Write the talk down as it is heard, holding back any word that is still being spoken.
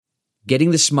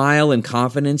Getting the smile and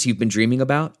confidence you've been dreaming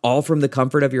about, all from the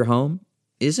comfort of your home,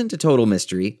 isn't a total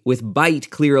mystery with Byte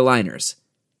clear aligners.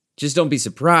 Just don't be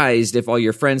surprised if all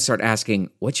your friends start asking,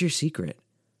 "What's your secret?"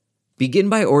 Begin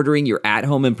by ordering your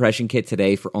at-home impression kit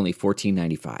today for only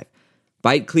 $14.95.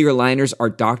 Byte clear aligners are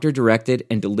doctor-directed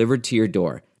and delivered to your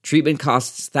door. Treatment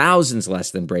costs thousands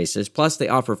less than braces, plus they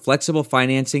offer flexible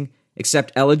financing,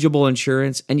 accept eligible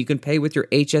insurance, and you can pay with your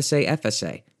HSA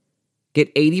FSA. Get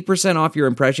 80% off your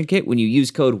impression kit when you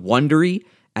use code WONDERY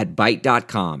at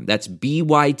Byte.com. That's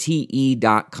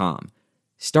BYTE.com.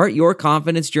 Start your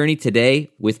confidence journey today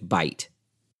with Byte.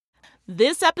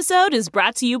 This episode is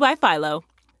brought to you by Philo.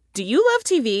 Do you love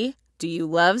TV? Do you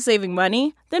love saving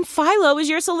money? Then Philo is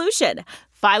your solution.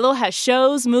 Philo has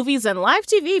shows, movies, and live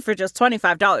TV for just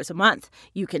 $25 a month.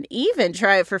 You can even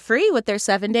try it for free with their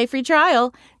 7-day free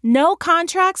trial. No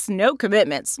contracts, no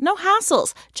commitments, no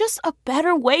hassles. Just a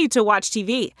better way to watch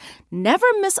TV. Never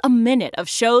miss a minute of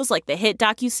shows like the hit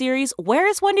docuseries Where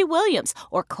is Wendy Williams?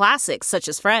 Or classics such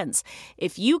as Friends.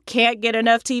 If you can't get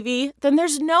enough TV, then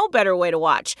there's no better way to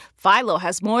watch. Philo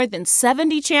has more than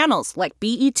 70 channels like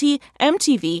BET,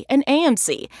 MTV, and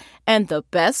AMC. And the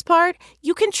best part?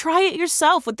 You can try it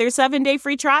yourself with their 7-day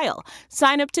free trial.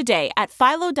 Sign up today at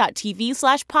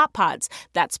philo.tv/poppods.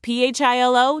 That's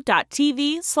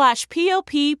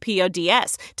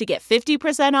philo.tv/POPPODS to get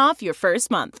 50% off your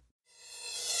first month.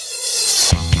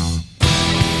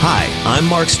 Hi, I'm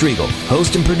Mark Striegel,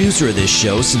 host and producer of this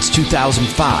show since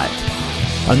 2005.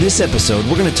 On this episode,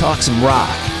 we're going to talk some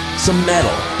rock, some metal,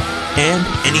 and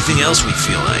anything else we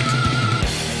feel like.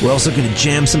 We're also going to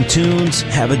jam some tunes,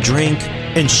 have a drink,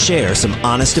 and share some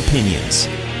honest opinions.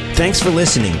 Thanks for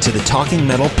listening to the Talking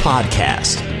Metal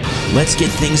Podcast. Let's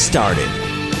get things started.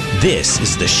 This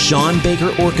is the Sean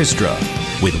Baker Orchestra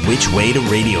with Which Way to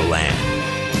Radioland.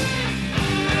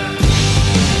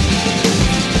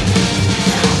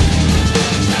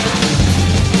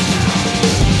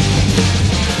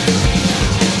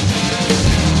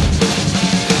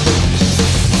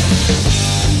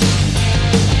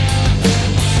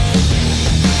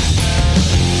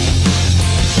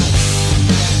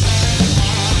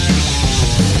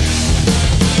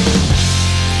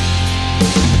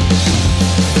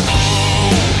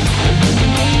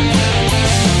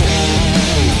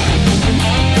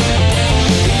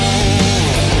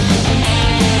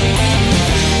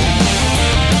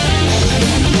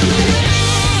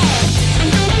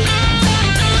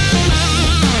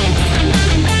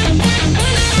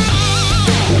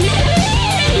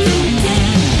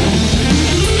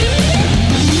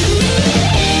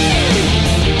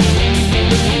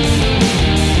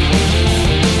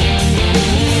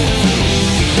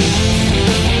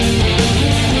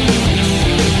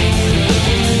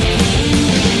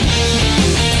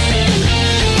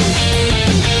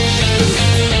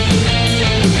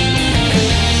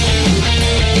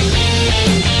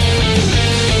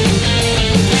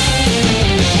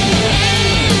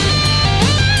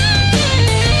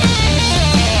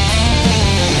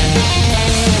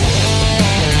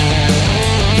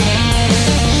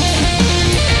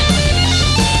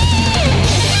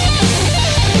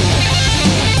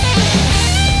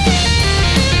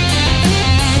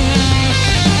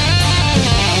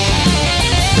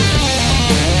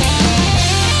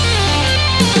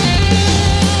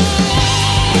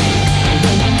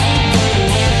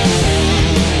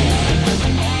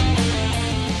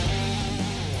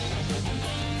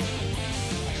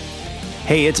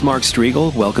 Hey, it's Mark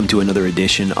Striegel. Welcome to another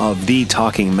edition of the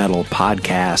Talking Metal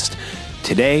Podcast.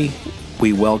 Today,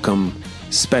 we welcome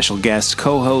special guest,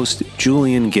 co-host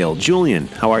Julian Gill. Julian,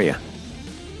 how are you?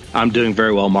 I'm doing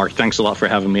very well, Mark. Thanks a lot for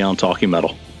having me on Talking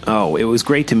Metal. Oh, it was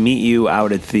great to meet you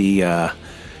out at the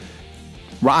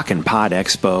Rock and Pod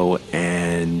Expo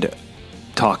and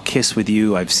talk Kiss with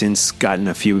you. I've since gotten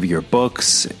a few of your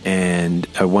books, and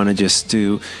I want to just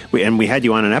do... And we had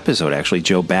you on an episode, actually.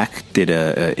 Joe Beck did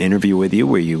an interview with you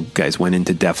where you guys went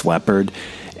into Def Leppard,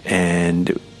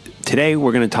 and today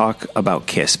we're going to talk about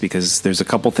Kiss because there's a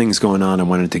couple things going on I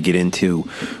wanted to get into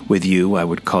with you. I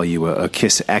would call you a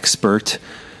Kiss expert.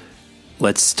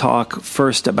 Let's talk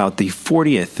first about the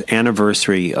 40th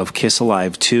anniversary of Kiss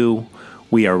Alive 2.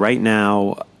 We are right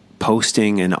now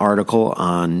posting an article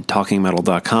on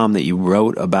TalkingMetal.com that you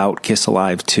wrote about Kiss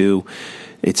Alive 2.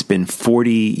 It's been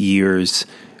 40 years.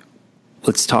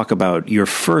 Let's talk about your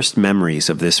first memories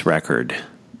of this record.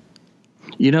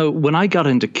 When I got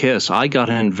into Kiss, I got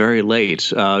in very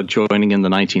late, joining in the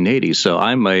 1980s. So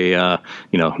I'm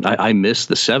I missed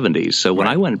the 70s. So when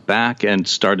I went back and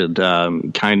started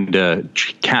kind of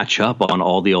catch up on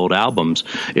all the old albums,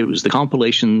 it was the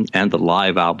compilation and the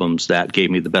live albums that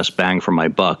gave me the best bang for my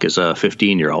buck as a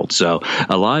 15-year-old. So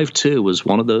Alive 2 was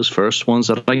one of those first ones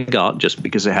that I got just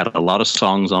because it had a lot of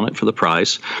songs on it for the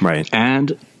price. Right.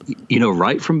 And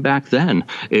right from back then,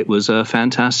 it was a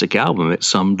fantastic album. It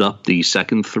summed up the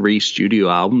second 3 studio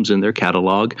albums in their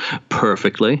catalog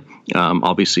perfectly.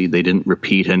 Obviously, they didn't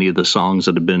repeat any of the songs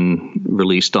that had been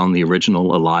released on the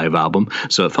original Alive album,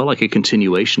 so it felt like a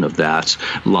continuation of that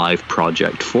live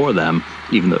project for them,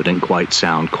 even though it didn't quite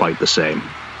sound quite the same.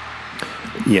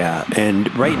 Yeah,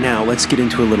 and right now, let's get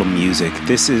into a little music.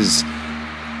 This is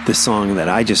the song that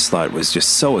I just thought was just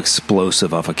so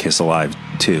explosive off of Kiss Alive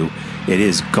 2. It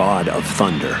is God of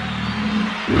Thunder.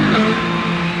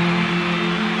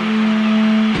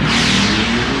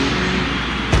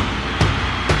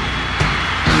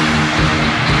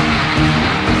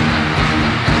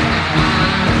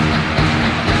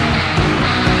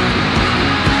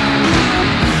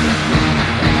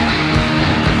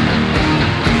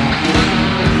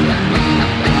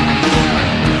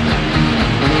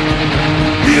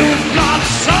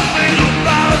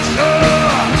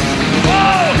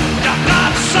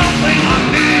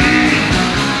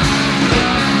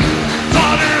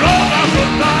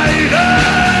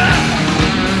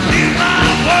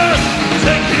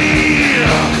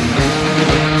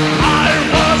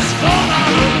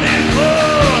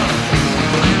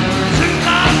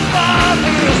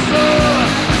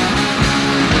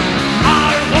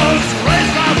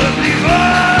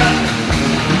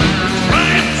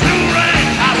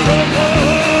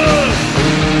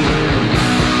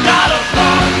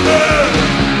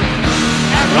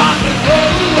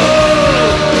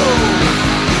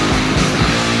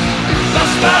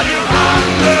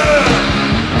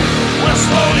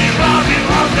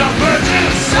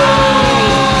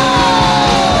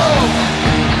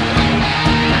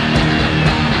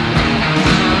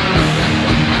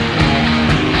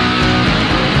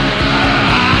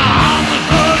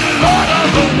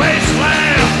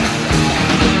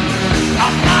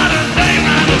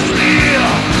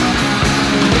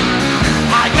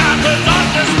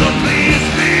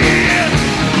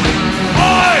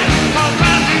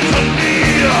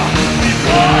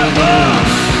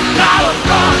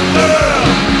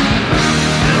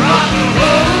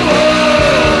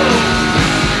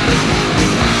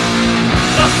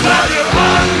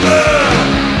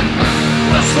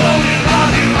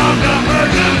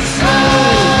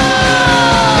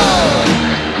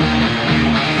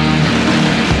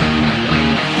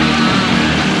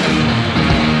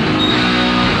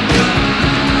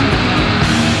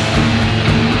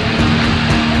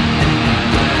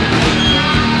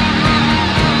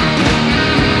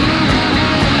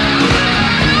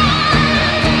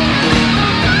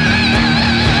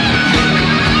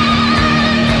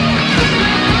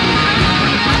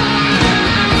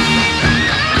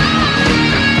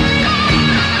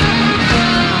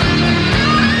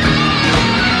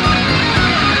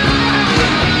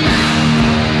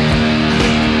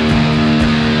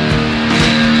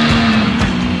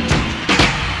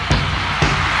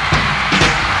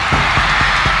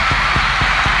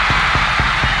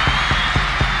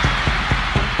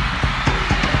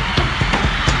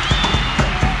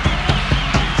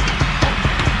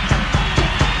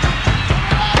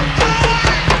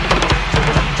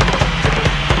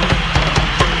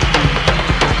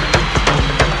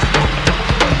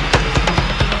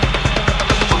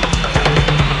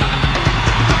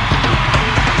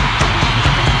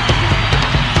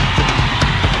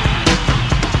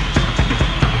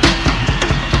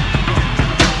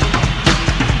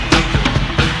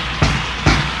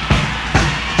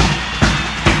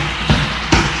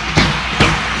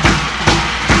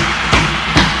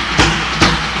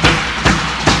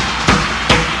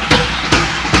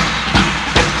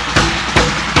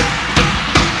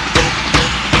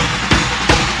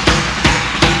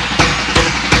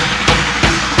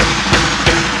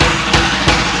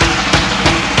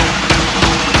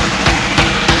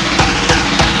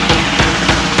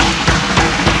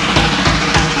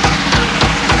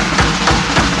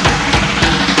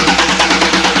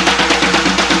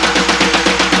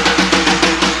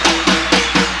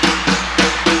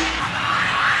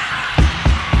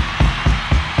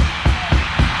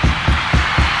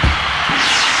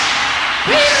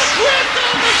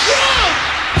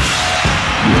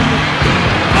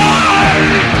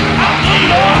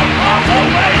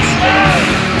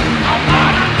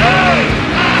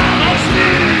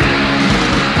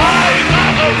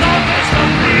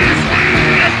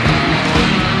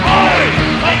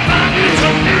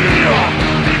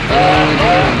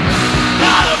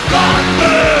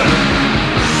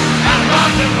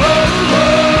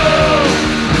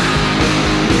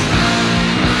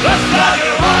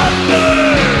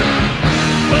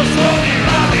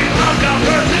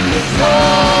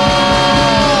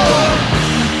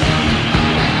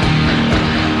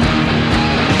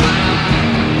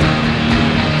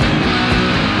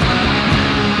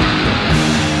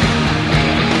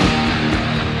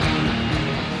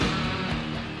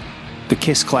 the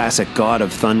Kiss classic God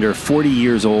of Thunder, 40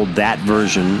 years old, that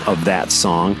version of that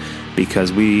song,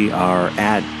 because we are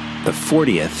at the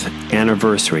 40th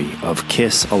anniversary of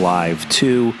Kiss Alive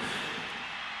 2.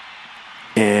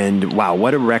 And wow,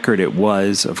 what a record it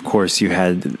was. Of course, you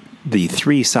had the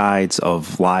 3 sides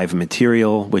of live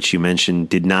material, which you mentioned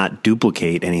did not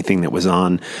duplicate anything that was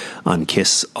on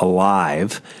Kiss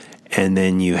Alive. And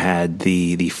then you had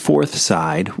the 4th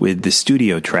side with the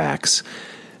studio tracks.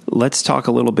 Let's talk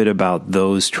a little bit about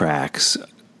those tracks.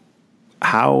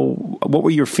 What were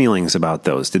your feelings about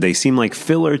those? Did they seem like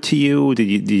filler to you?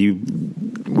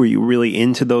 Were you really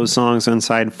into those songs on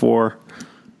side 4?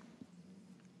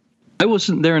 I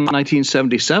wasn't there in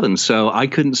 1977, so I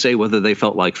couldn't say whether they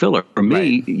felt like filler. For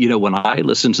me, Right. When I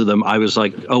listened to them, I was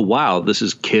like, oh, wow, this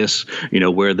is Kiss,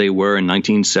 where they were in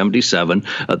 1977.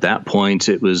 At that point,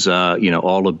 it was,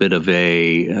 all a bit of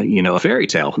a fairy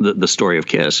tale, the story of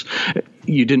Kiss.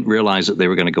 You didn't realize that they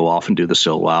were going to go off and do the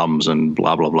solo albums and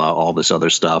blah, blah, blah, all this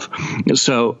other stuff.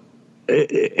 So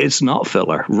it's not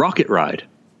filler. Rocket Ride.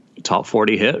 Top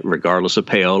 40 hit, regardless of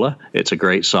payola. It's a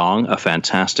great song, a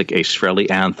fantastic Ace Frehley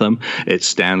anthem. It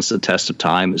stands the test of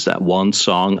time. It's that one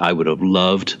song I would have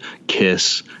loved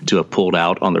Kiss to have pulled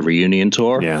out on the reunion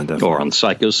tour, or on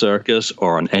Psycho Circus,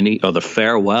 or on any other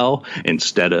farewell,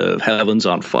 instead of Heaven's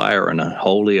on Fire and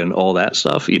Unholy and all that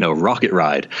stuff. Rocket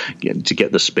Ride. To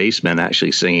get the Spacemen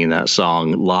actually singing that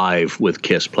song live with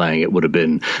Kiss playing, it would have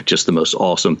been just the most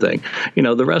awesome thing.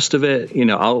 The rest of it,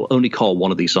 I'll only call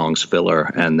one of these songs filler,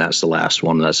 and that's the last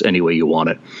one. That's Any Way You Want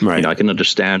It. Right. I can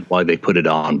understand why they put it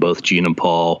on. Both Gene and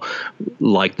Paul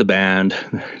liked the band,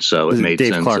 so it made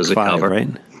Dave sense Clark as a 5, cover. right?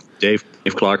 Dave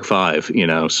Clark 5,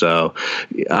 so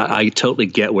I totally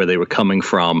get where they were coming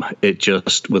from. It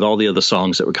just, with all the other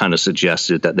songs that were kind of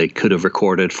suggested that they could have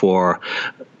recorded for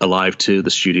Alive 2,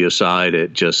 the studio side,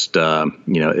 it just,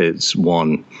 it's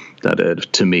one that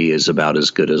to me is about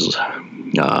as good as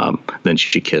Then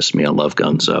She Kissed Me on Love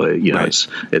Gun. So, Right.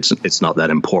 it's not that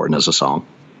important as a song.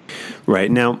 Right.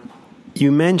 Now,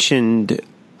 you mentioned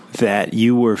that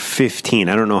you were 15.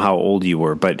 I don't know how old you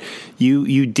were, but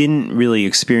you didn't really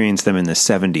experience them in the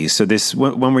 70s. So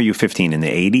when were you 15? In the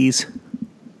 80s?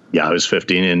 Yeah, I was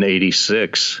 15 in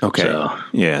 86. Okay. So.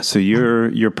 Yeah. So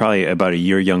you're probably about a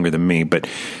year younger than me. But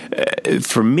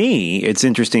for me, it's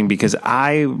interesting because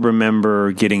I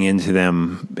remember getting into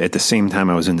them at the same time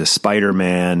I was into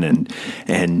Spider-Man and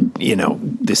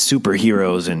the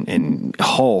superheroes and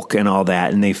Hulk and all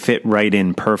that. And they fit right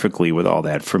in perfectly with all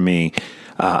that for me.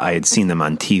 I had seen them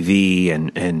on TV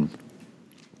and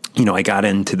I got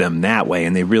into them that way.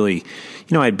 And they really,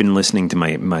 I'd been listening to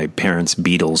my parents'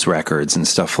 Beatles records and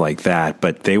stuff like that,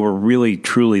 but they were really,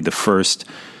 truly the first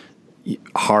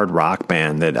hard rock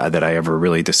band that I ever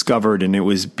really discovered. And it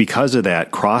was because of that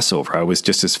crossover. I was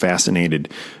just as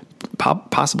fascinated,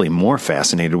 possibly more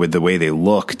fascinated with the way they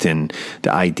looked and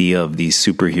the idea of these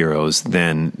superheroes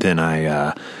than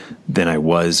I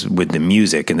was with the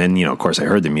music. And then, of course I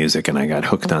heard the music and I got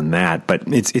hooked on that, but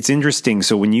it's interesting.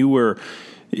 So when you were,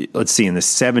 let's see, in the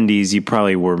 70s, you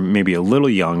probably were maybe a little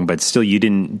young, but still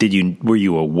were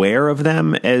you aware of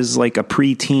them as like a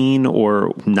preteen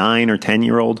or 9 or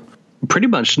 10-year-old? Pretty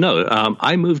much no.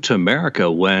 I moved to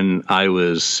America when I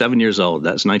was 7 years old.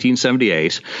 That's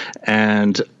 1978.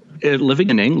 And living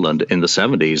in England in the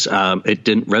 70s, it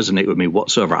didn't resonate with me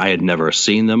whatsoever. I had never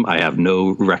seen them. I have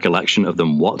no recollection of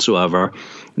them whatsoever.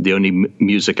 The only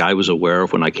music I was aware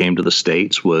of when I came to the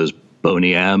States was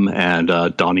Boney M. and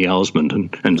Donny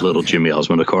Osmond and little Jimmy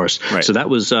Osmond, of course. Right. So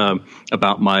that was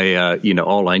about my,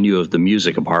 all I knew of the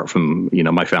music, apart from,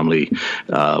 my family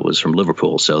was from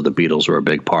Liverpool, so the Beatles were a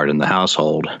big part in the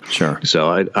household. Sure. So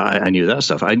I knew that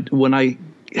stuff. When I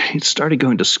started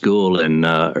going to school in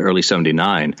early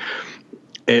 79,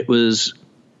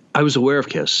 I was aware of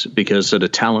Kiss because at a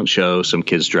talent show, some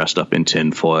kids dressed up in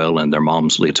tinfoil and their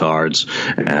mom's leotards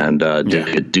and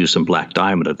did do some Black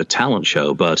Diamond at the talent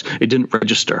show, but it didn't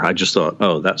register. I just thought,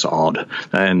 oh, that's odd.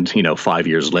 And, 5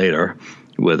 years later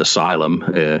with Asylum,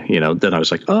 then I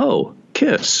was like, oh,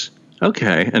 Kiss.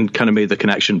 Okay, and kind of made the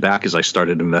connection back as I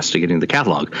started investigating the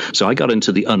catalog. So I got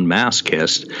into the Unmasked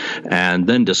Kiss and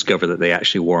then discovered that they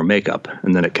actually wore makeup,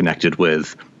 and then it connected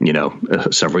with,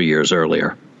 several years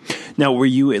earlier. Now, were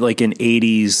you like an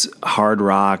 80s hard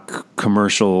rock,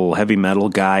 commercial, heavy metal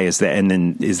guy? Is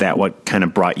that what kind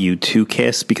of brought you to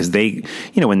Kiss? Because they,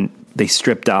 when they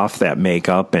stripped off that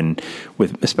makeup and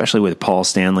especially with Paul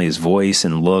Stanley's voice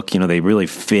and look, they really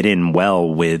fit in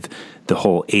well with the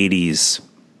whole 80s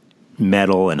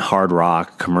metal and hard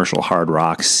rock, commercial hard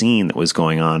rock scene that was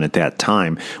going on at that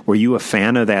time. Were you a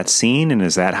fan of that scene? And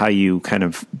is that how you kind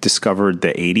of discovered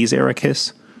the 80s era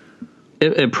Kiss?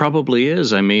 It probably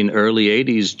is. I mean, early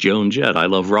 80s, Joan Jett, I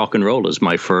Love Rock and Roll is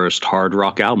my first hard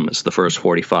rock album. It's the first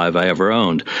 45 I ever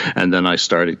owned. And then I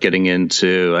started getting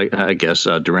into, I guess,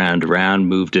 Duran Duran,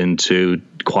 moved into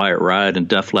Quiet Riot and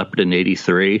Def Leppard in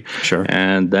 83. Sure.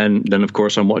 And then of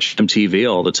course, I'm watching MTV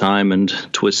all the time, and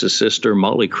Twisted Sister,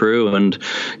 Motley Crue. And,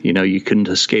 you couldn't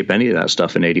escape any of that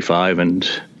stuff in 85.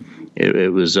 And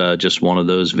it was just one of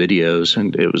those videos,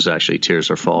 and it was actually Tears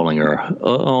Are Falling or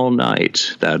All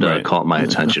Night that caught my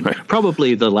attention. Right.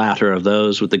 Probably the latter of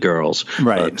those with the girls.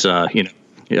 Right.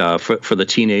 But, for the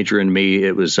teenager in me,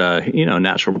 it was,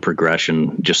 natural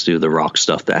progression just through the rock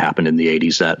stuff that happened in the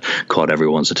 80s that caught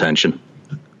everyone's attention.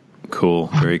 Cool.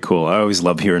 Very cool. I always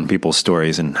love hearing people's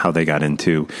stories and how they got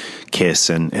into Kiss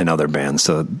and other bands.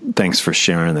 So thanks for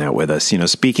sharing that with us.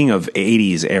 Speaking of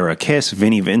 80s era Kiss,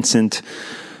 Vinnie Vincent,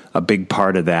 a big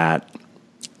part of that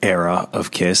era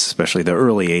of Kiss, especially the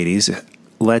early 80s.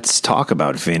 Let's talk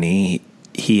about Vinnie.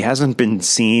 He hasn't been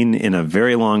seen in a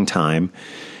very long time.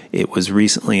 It was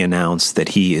recently announced that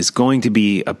he is going to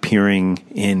be appearing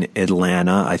in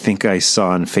Atlanta. I think I saw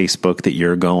on Facebook that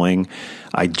you're going.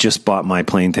 I just bought my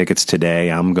plane tickets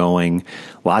today. I'm going.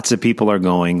 Lots of people are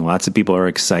going. Lots of people are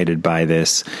excited by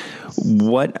this.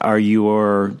 What are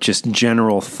your just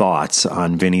general thoughts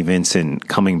on Vinnie Vincent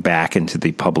coming back into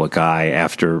the public eye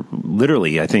after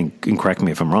literally, I think, and correct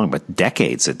me if I'm wrong, but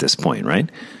decades at this point, right?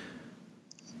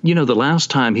 The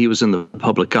last time he was in the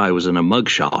public eye was in a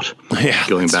mugshot,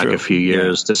 going back a few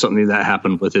years to something that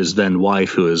happened with his then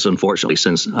wife, who has unfortunately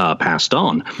since passed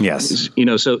on. Yes.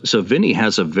 So Vinnie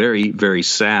has a very, very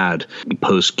sad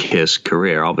post-Kiss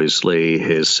career. Obviously,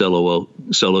 his solo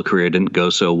career didn't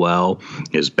go so well.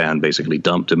 His band basically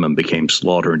dumped him and became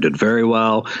Slaughter and did very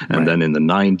well. And then in the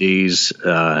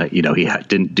 90s, he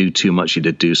didn't do too much. He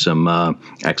did do some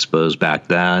expos back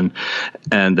then.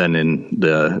 And then in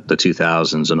the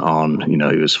 2000s, and on,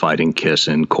 he was fighting Kiss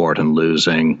in court and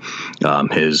losing.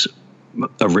 His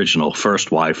original first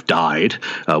wife died,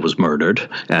 was murdered,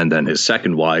 and then his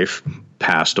second wife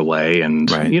passed away, and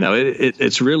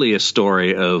it's really a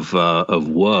story of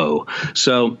woe.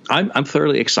 So I'm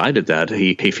thoroughly excited that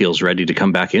he feels ready to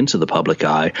come back into the public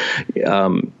eye.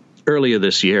 Earlier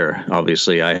this year,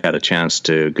 obviously, I had a chance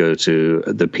to go to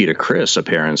the Peter Criss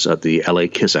appearance at the LA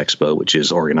Kiss Expo, which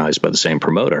is organized by the same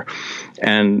promoter.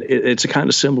 And it's a kind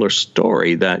of similar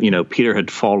story that, Peter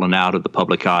had fallen out of the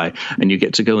public eye, and you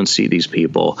get to go and see these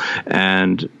people.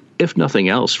 And if nothing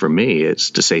else, for me,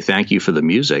 it's to say thank you for the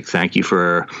music. Thank you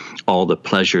for all the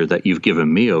pleasure that you've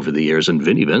given me over the years. And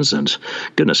Vinnie Vincent,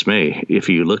 goodness me, if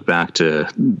you look back to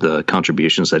the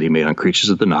contributions that he made on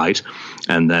Creatures of the Night,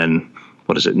 and then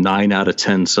 9 out of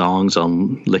 10 songs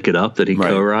on Lick It Up that he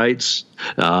co-writes.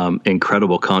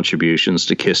 Incredible contributions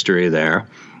to Kisstory there.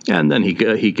 And then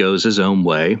he goes his own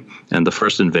way. And the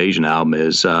first Invasion album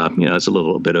is, it's a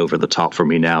little bit over the top for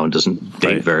me now and doesn't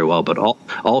date very well. But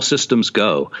All Systems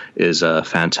Go is a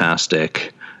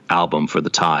fantastic album for the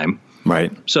time.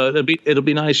 Right. So it'll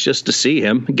be nice just to see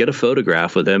him, get a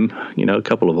photograph with him, a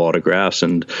couple of autographs,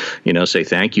 and say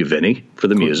thank you, Vinnie, for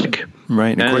the music.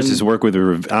 Right. And of course, his work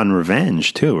on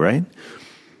Revenge too, right?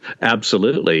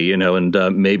 Absolutely. And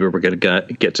maybe we're going to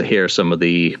get to hear some of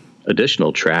the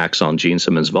additional tracks on Gene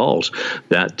Simmons' Vault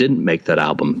that didn't make that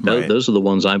album. Right. Those are the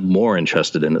ones I'm more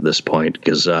interested in at this point,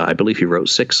 because I believe he wrote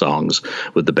 6 songs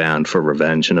with the band for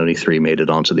Revenge, and only 3 made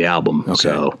it onto the album. Okay.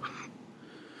 So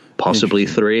possibly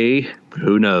 3,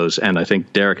 who knows? And I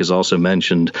think Derek has also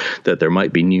mentioned that there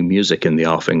might be new music in the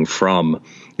offing from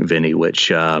Vinnie,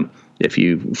 which if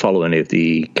you follow any of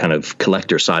the kind of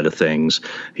collector side of things,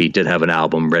 he did have an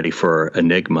album ready for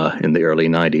Enigma in the early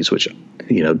 90s, which,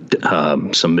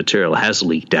 some material has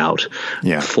leaked out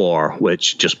for,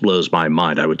 which just blows my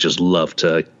mind. I would just love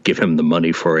to give him the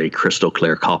money for a crystal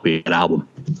clear copy of an album.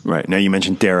 Right. Now, you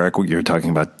mentioned Derek. You're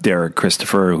talking about Derek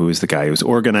Christopher, who is the guy who's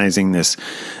organizing this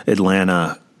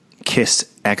Atlanta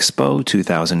Kiss Expo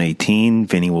 2018.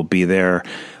 Vinnie will be there,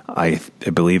 I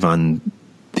believe, on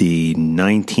the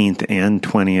 19th and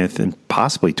 20th and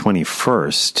possibly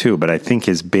 21st, too. But I think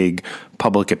his big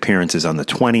public appearance is on the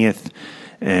 20th.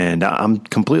 And I'm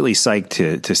completely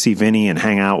psyched to see Vinnie and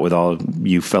hang out with all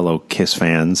you fellow Kiss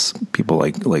fans, people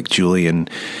like Julian.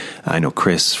 I know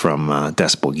Chris from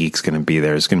Decibel Geek's going to be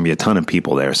there. There's going to be a ton of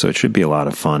people there, so it should be a lot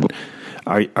of fun.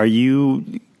 Are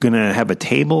you going to have a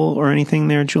table or anything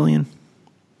there, Julian?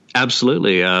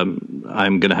 Absolutely. I'm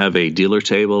going to have a dealer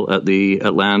table at the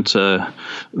Atlanta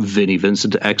Vinnie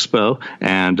Vincent Expo.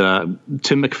 And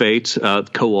Tim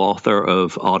McFate, co-author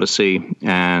of Odyssey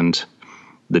and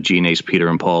the Gene Ace, Peter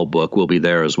and Paul book will be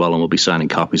there as well, and we'll be signing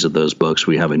copies of those books.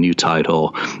 We have a new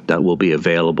title that will be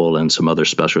available and some other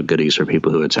special goodies for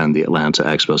people who attend the Atlanta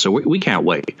Expo. So we can't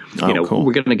wait. Cool.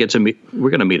 We're going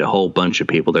to meet a whole bunch of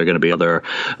people. There are going to be other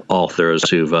authors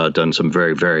who've done some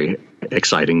very, very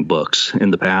exciting books in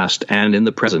the past and in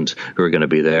the present who are going to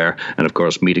be there. And of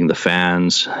course, meeting the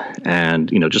fans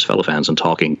and, just fellow fans and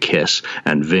talking Kiss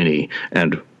and Vinny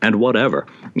and whatever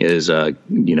is,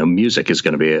 music is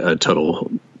going to be a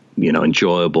total,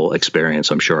 enjoyable experience,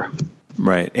 I'm sure.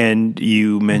 Right. And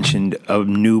you mentioned a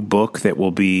new book that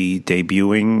will be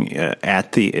debuting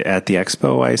at the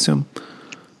expo, I assume?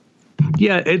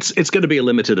 Yeah, it's going to be a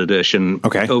limited edition.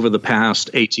 Okay. Over the past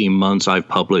 18 months, I've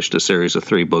published a series of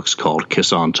 3 books called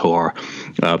Kiss on Tour.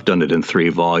 I've done it in 3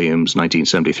 volumes,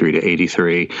 1973 to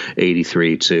 83,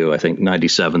 83 to, I think,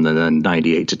 97, and then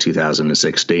 98 to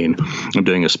 2016. I'm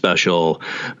doing a special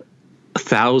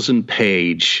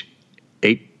 1,000-page,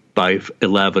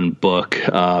 8x11 book,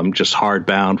 just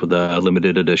hardbound with a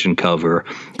limited edition cover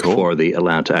for the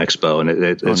Atlanta Expo. And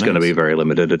it's going to be a very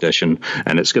limited edition.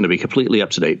 And it's going to be completely up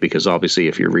to date because obviously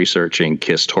if you're researching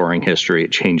Kiss touring history,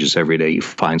 it changes every day. You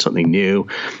find something new,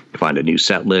 you find a new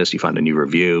set list, you find a new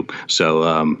review.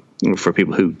 So for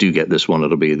people who do get this one,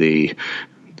 it'll be the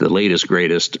latest,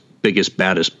 greatest, biggest,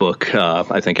 baddest book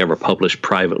I think ever published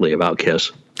privately about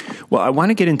Kiss. Well, I want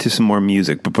to get into some more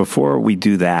music, but before we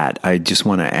do that, I just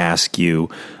want to ask you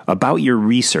about your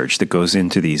research that goes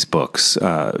into these books,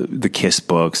 the Kiss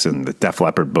books and the Def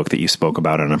Leppard book that you spoke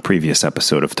about on a previous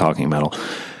episode of Talking Metal.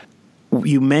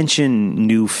 You mention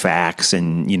new facts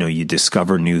and, you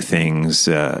discover new things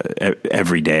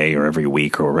every day or every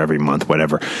week or every month,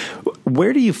 whatever.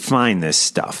 Where do you find this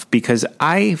stuff? Because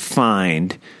I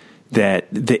find that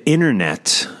the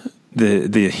internet,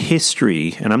 the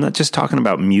history, and I'm not just talking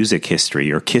about music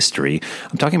history or history,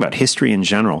 I'm talking about history in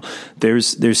general.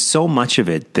 There's so much of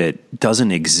it that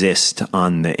doesn't exist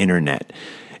on the internet.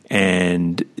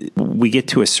 And we get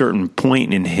to a certain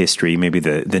point in history, maybe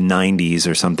the 90s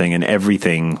or something, and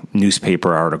everything,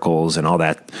 newspaper articles and all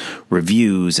that,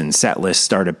 reviews and set lists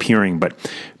start appearing. But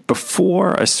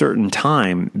before a certain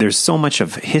time, there's so much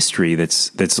of history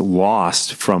that's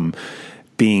lost from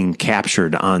being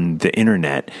captured on the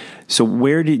internet. So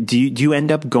where do you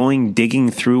end up digging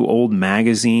through old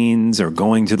magazines or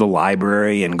going to the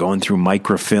library and going through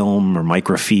microfilm or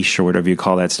microfiche or whatever you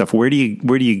call that stuff? Where do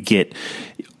you get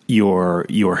your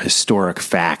historic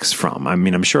facts from? I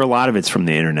mean, I'm sure a lot of it's from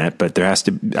the internet, but there has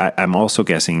to. I'm also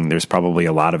guessing there's probably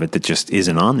a lot of it that just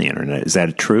isn't on the internet. Is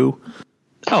that true?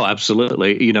 Oh,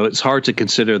 absolutely. It's hard to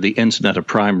consider the internet a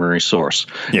primary source.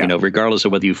 Yeah. Regardless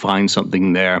of whether you find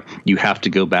something there, you have to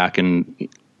go back and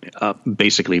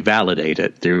basically validate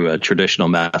it through a traditional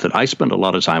method. I spend a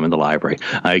lot of time in the library.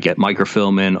 I get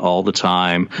microfilm in all the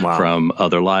time from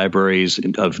other libraries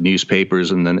of newspapers,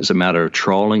 and then it's a matter of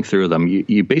trawling through them.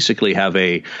 You basically have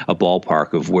a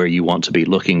ballpark of where you want to be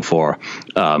looking for,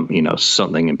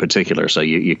 something in particular. So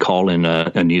you call in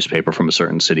a newspaper from a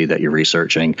certain city that you're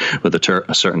researching with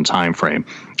a certain time frame,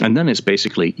 and then it's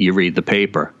basically you read the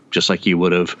paper, just like you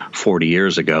would have 40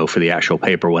 years ago for the actual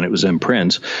paper when it was in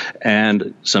print.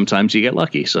 And sometimes you get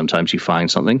lucky. Sometimes you find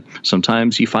something.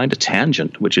 Sometimes you find a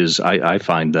tangent, which is, I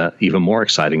find that even more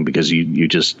exciting because you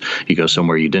go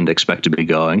somewhere you didn't expect to be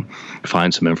going,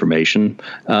 find some information.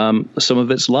 Some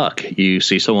of it's luck. You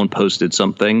see someone posted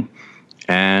something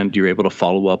and you're able to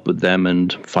follow up with them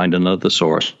and find another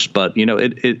source. But,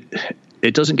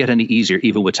 it doesn't get any easier,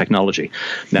 even with technology.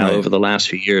 Now, over the last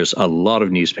few years, a lot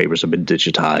of newspapers have been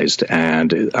digitized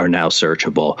and are now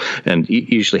searchable. And you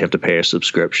usually have to pay a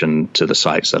subscription to the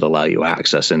sites that allow you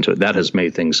access into it. That has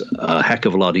made things a heck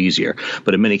of a lot easier.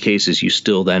 But in many cases, you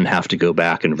still then have to go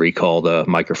back and recall the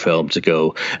microfilm to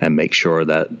go and make sure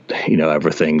that,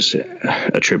 everything's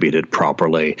attributed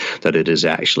properly, that it is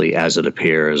actually as it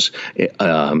appears in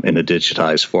a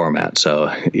digitized format.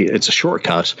 So it's a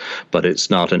shortcut, but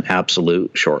it's not an absolute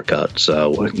shortcut.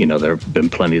 So, there have been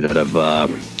plenty that have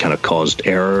kind of caused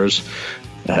errors,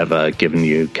 have given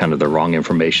you kind of the wrong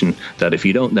information that if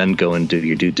you don't then go and do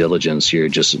your due diligence, you're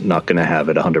just not going to have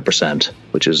it 100%,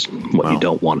 which is what you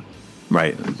don't want.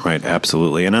 Right,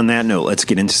 absolutely. And on that note, let's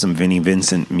get into some Vinnie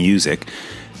Vincent music.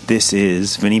 This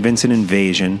is Vinnie Vincent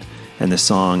Invasion, and the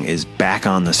song is Back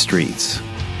on the Streets.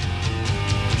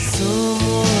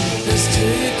 Someone has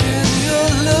taken your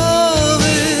love,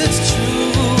 it's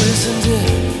true, isn't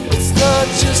it? It's not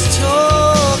just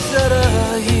talk that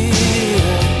I hear.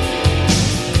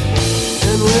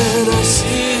 And when I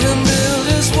see him build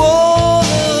his wall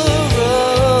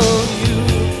around you,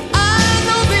 I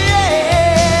know the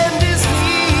end is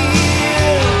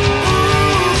near.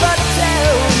 Ooh, but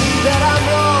tell me that I'm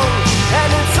wrong.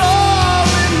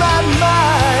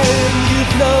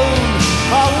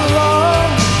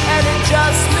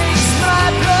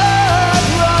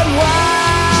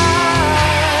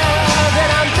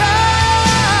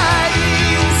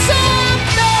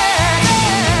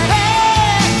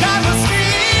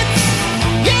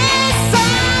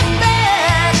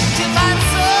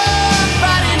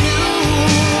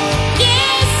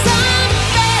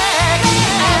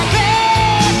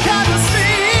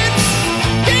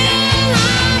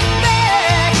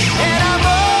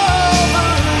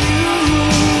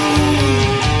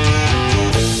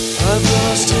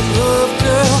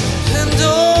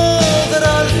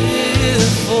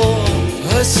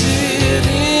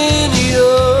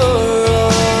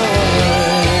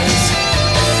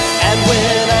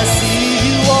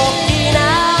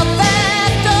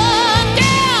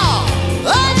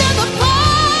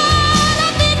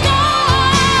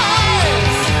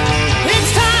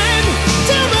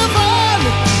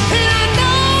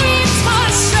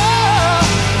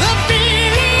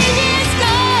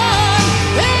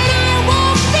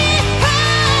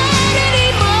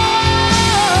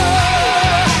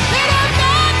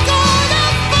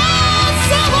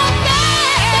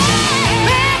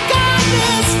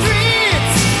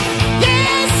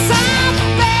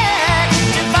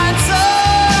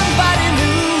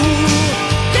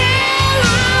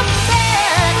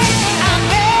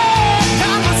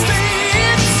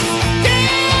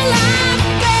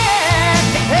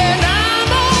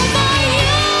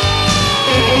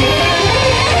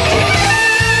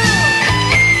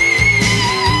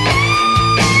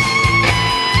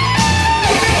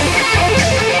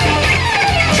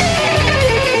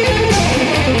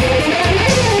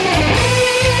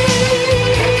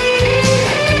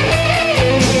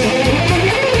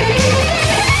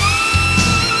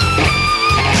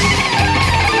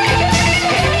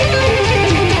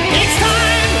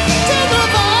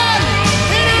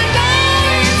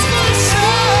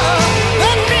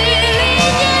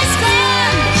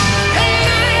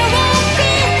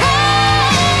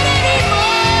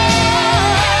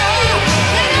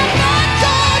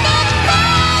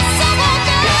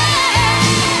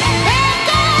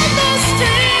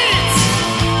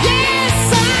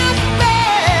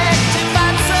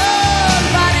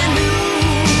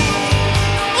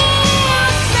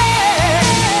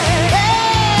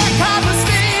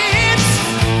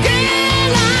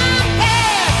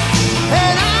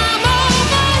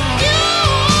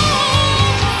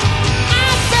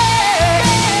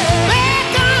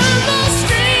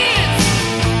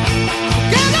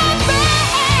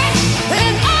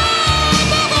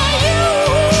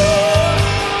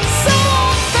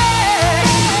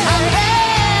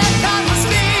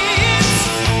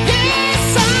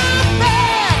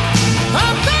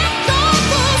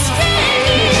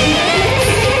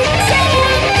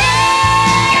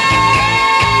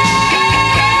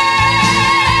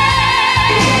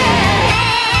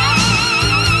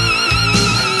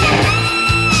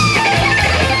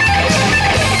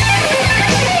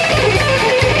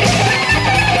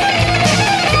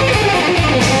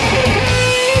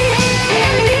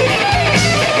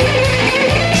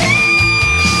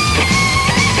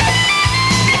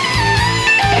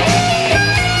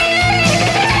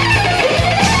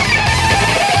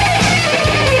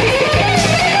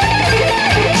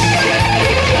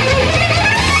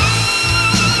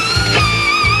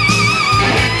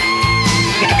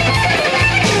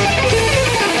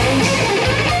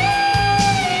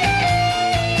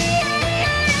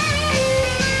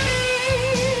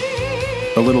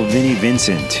 a little Vinnie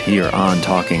Vincent here on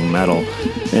Talking Metal.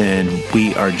 And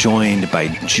we are joined by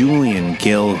Julian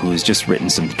Gill, who has just written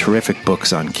some terrific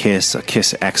books on Kiss, a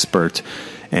Kiss expert.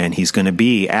 And he's going to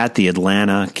be at the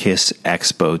Atlanta Kiss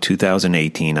Expo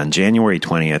 2018 on January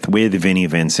 20th with Vinnie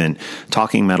Vincent.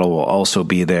 Talking Metal will also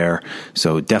be there.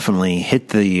 So definitely hit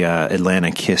the Atlanta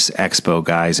Kiss Expo,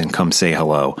 guys, and come say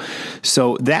hello.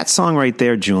 So that song right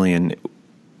there, Julian,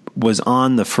 was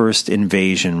on the first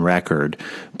Invasion record,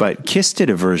 but Kiss did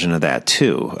a version of that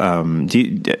too.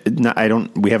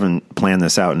 We haven't planned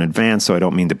this out in advance, so I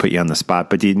don't mean to put you on the spot,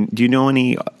 but do you know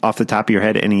any, off the top of your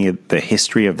head, any of the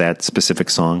history of that specific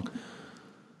song?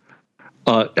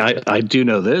 I do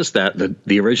know this, that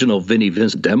the original Vinnie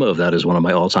Vincent demo of that is one of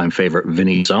my all-time favorite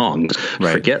Vinnie songs.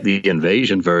 Right. Forget the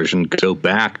Invasion version, go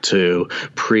back to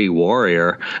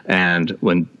pre-Warrior, and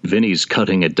when Vinnie's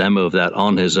cutting a demo of that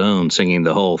on his own, singing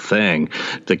the whole thing,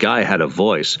 the guy had a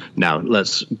voice. Now,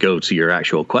 let's go to your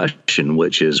actual question,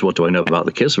 which is, what do I know about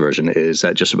the Kiss version? Is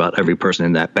that just about every person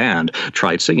in that band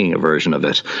tried singing a version of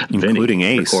it. Including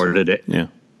Vinnie Ace. Recorded it.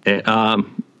 Yeah.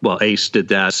 Well, Ace did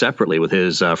that separately with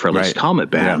his Fairlight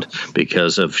Comet band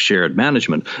because of shared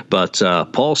management. But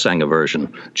Paul sang a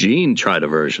version. Gene tried a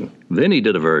version. Vinnie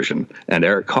did a version. And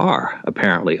Eric Carr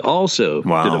apparently also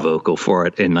did a vocal for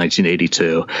it in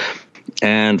 1982.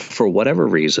 And for whatever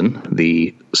reason,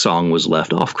 the song was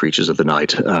left off Creatures of the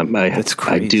Night. That's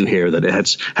crazy. I do hear that it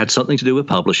had something to do with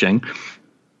publishing.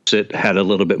 It had a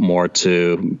little bit more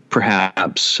to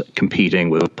perhaps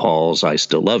competing with Paul's I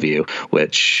Still Love You,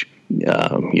 which...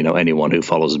 anyone who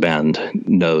follows the band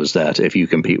knows that if you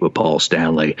compete with Paul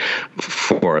Stanley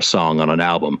for a song on an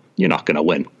album, you're not going to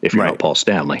win if you're not Paul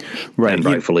Stanley. Right. And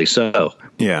rightfully so.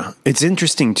 Yeah. It's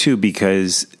interesting too,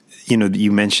 because,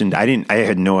 you mentioned, I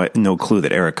had no clue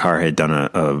that Eric Carr had done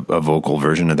a vocal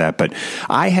version of that, but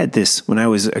I had this when I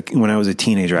was a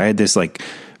teenager, I had this like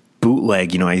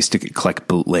bootleg, I used to collect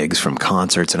bootlegs from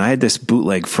concerts, and I had this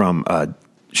bootleg from a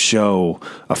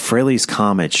Fraley's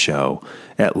Comet show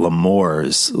at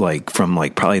L'Amour's, from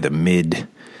probably the mid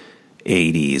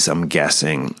 80s, I'm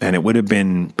guessing. And it would have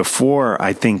been before,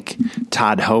 I think,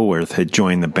 Todd Howarth had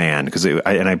joined the band,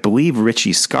 and I believe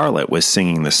Richie Scarlett was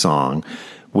singing the song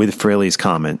with Fraley's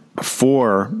Comet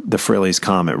before the Fraley's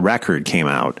Comet record came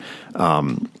out.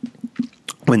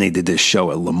 When they did this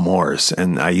show at L'Amour's,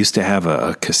 and I used to have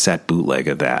a cassette bootleg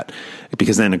of that,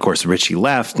 because then, of course, Richie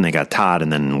left, and they got Todd,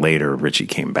 and then later Richie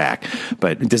came back.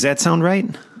 But does that sound right?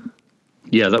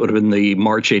 Yeah, that would have been the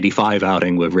March 85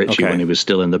 outing with Richie when he was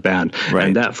still in the band. Right.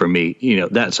 And that, for me,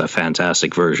 that's a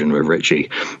fantastic version with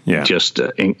Richie. Yeah. Just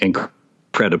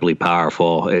incredibly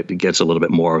powerful. It gets a little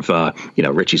bit more of,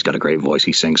 Richie's got a great voice.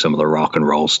 He sings some of the rock and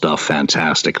roll stuff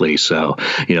fantastically. So,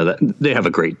 they have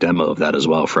a great demo of that as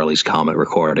well. Fraley's Comet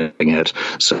recording it.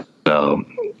 So,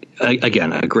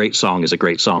 again, a great song is a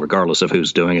great song, regardless of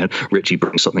who's doing it. Richie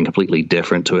brings something completely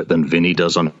different to it than Vinnie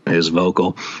does on his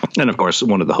vocal. And, of course,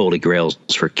 one of the holy grails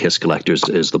for Kiss collectors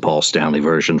is the Paul Stanley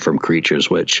version from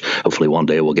Creatures, which hopefully one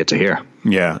day we'll get to hear.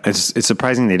 Yeah, it's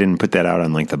surprising they didn't put that out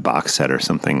on, the box set or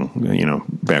something,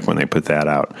 back when they put that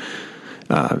out.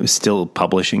 Still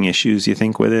publishing issues, you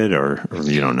think, with it, or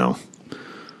you don't know?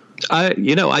 I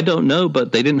don't know,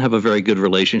 but they didn't have a very good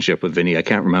relationship with Vinnie. I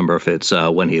can't remember if it's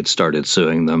when he had started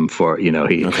suing them for, he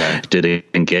did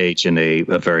engage in a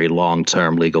very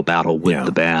long-term legal battle with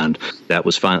the band. That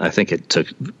was fine. I think it took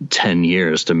 10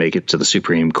 years to make it to the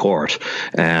Supreme Court,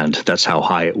 and that's how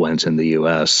high it went in the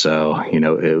U.S. So,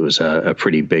 it was a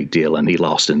pretty big deal, and he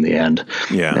lost in the end.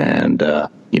 Yeah. And,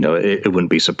 it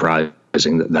wouldn't be surprising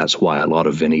that's why a lot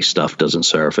of Vinnie stuff doesn't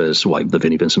surface, why the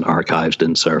Vinnie Vincent archives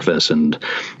didn't surface. And,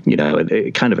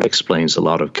 it kind of explains a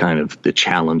lot of kind of the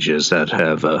challenges that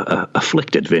have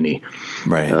afflicted Vinnie.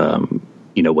 Right.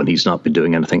 When he's not been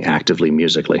doing anything actively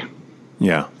musically.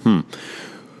 Yeah.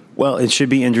 Well, it should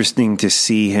be interesting to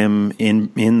see him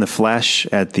in the flesh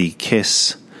at the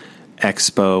Kiss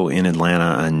Expo in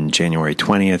Atlanta on January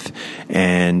 20th.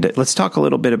 And let's talk a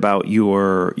little bit about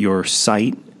your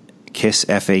site, Kiss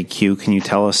FAQ. Can you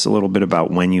tell us a little bit about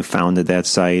when you founded that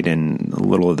site and a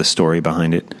little of the story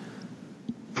behind it?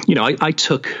 I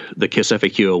took the Kiss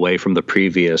FAQ away from the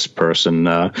previous person.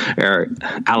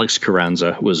 Alex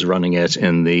Carranza was running it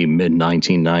in the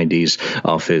mid-1990s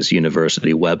off his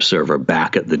university web server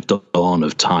back at the dawn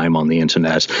of time on the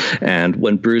internet. And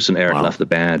when Bruce and Eric left the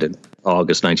band in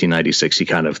August 1996, he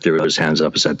kind of threw his hands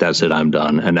up and said, "That's it, I'm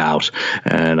done and out."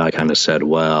 And I kind of said,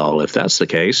 well, if that's the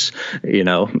case,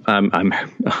 I'm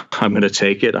going to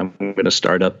take it. I'm going to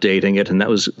start updating it. And that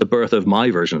was the birth of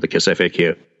my version of the Kiss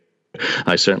FAQ.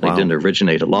 I certainly didn't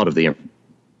originate a lot of the.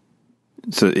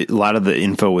 So a lot of the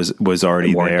info was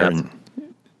already there.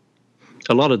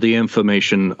 a lot of the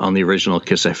information on the original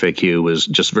KISS FAQ was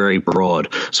just very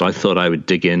broad. So I thought I would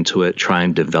dig into it, try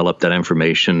and develop that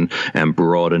information and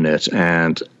broaden it.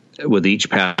 And with each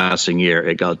passing year,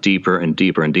 it got deeper and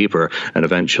deeper and deeper. And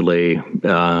eventually,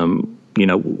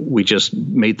 we just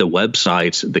made the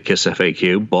website, the KISS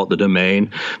FAQ, bought the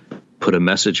domain, put a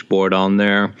message board on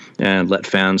there, and let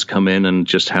fans come in and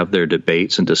just have their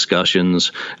debates and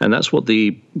discussions. And that's what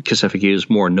the KISS FAQ is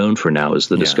more known for now, is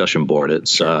the discussion board.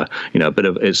 It's a bit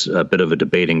of a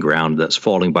debating ground that's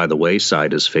falling by the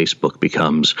wayside as Facebook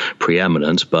becomes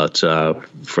preeminent. But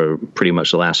for pretty much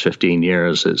the last 15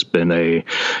 years, it's been a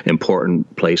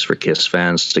important place for KISS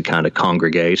fans to kind of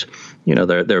congregate.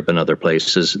 There have been other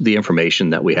places. The information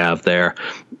that we have there,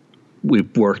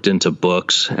 we've worked into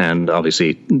books, and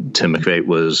obviously Tim McVeigh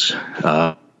was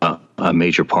a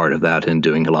major part of that in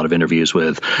doing a lot of interviews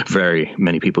with very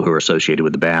many people who are associated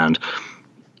with the band.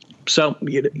 So,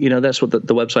 that's what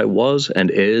the website was and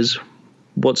is.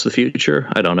 What's the future?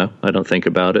 I don't know. I don't think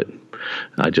about it.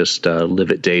 I just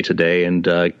live it day to day and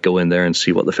go in there and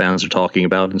see what the fans are talking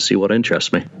about and see what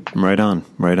interests me. Right on.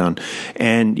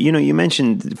 And, you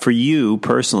mentioned for you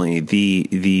personally,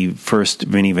 the first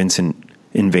Vinnie Vincent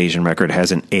Invasion record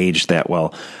hasn't aged that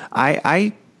well.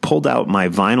 I pulled out my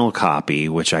vinyl copy,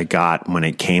 which I got when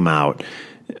it came out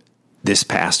this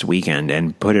past weekend,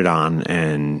 and put it on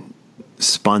and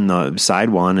spun the side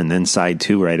one and then side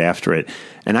two right after it.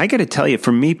 And I got to tell you,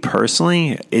 for me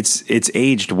personally, it's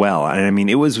aged well. And I mean,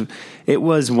 it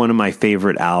was one of my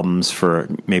favorite albums for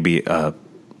maybe a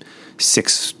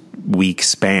 6-week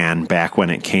span back when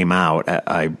it came out.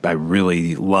 I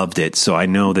really loved it. So I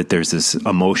know that there's this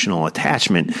emotional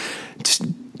attachment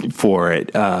for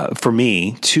it, for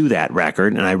me, to that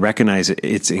record. And I recognize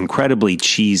it's incredibly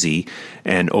cheesy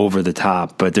and over the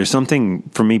top, but there's something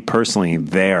for me personally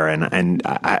there. And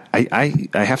I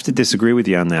have to disagree with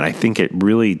you on that. I think it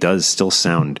really does still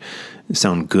sound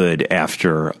good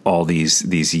after all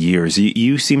these years.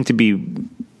 You seem to be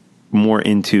more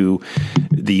into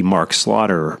the Mark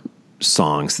Slaughter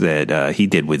songs that he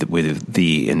did with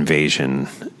the Invasion.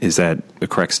 Is that a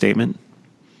correct statement?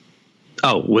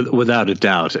 Oh, without a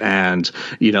doubt. And,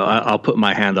 I'll put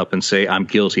my hand up and say I'm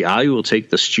guilty. I will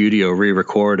take the studio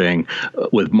re-recording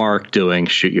with Mark doing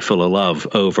Shoot You Full of Love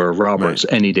over Roberts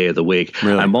any day of the week.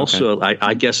 Really? I'm also,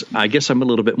 I guess I'm a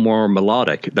little bit more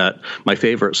melodic. That my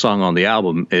favorite song on the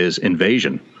album is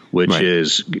Invasion, which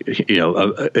is,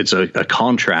 it's a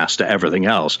contrast to everything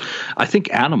else. I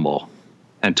think Animal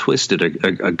and Twisted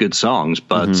are good songs,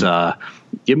 but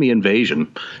give me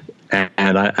Invasion.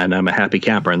 And I'm a happy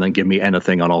camper, and then give me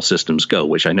anything on All Systems Go,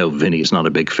 which I know Vinny's not a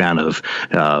big fan of,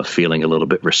 feeling a little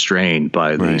bit restrained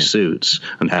by the suits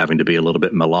and having to be a little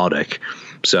bit melodic.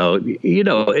 So,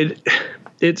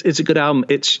 it's a good album.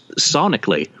 It's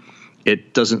sonically,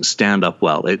 it doesn't stand up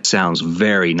well. It sounds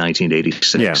very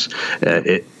 1986.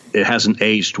 Yeah. It hasn't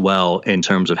aged well in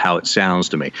terms of how it sounds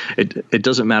to me. It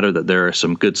doesn't matter that there are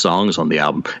some good songs on the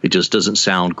album. It just doesn't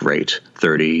sound great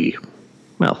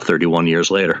 31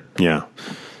 years later. Yeah.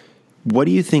 What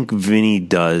do you think Vinny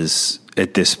does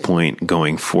at this point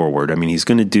going forward? I mean, he's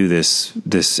going to do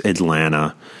this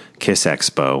Atlanta KISS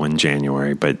Expo in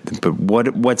January, but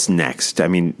what's next? I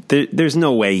mean, there's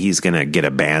no way he's going to get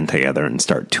a band together and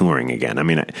start touring again. I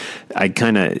mean, I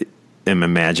kind of am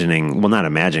imagining, well, not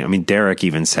imagining. I mean, Derek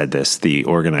even said this, the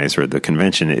organizer of the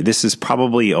convention. This is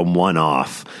probably a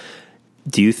one-off.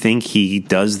 Do you think he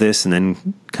does this and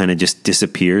then kind of just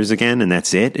disappears again and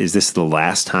that's it? Is this the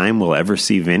last time we'll ever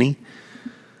see Vinny?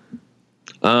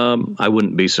 I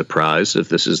wouldn't be surprised if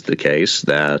this is the case,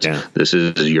 that this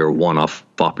is your one-off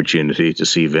opportunity to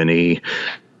see Vinny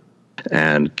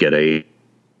and get a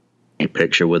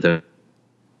picture with him,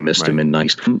 missed him in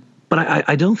nice. But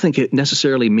I don't think it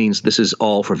necessarily means this is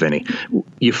all for Vinny.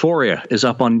 Euphoria is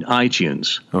up on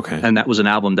iTunes. Okay. And that was an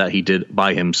album that he did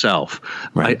by himself.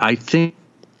 Right. I think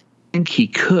he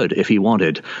could, if he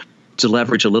wanted, to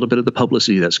leverage a little bit of the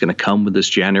publicity that's going to come with this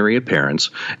January appearance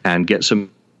and get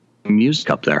some music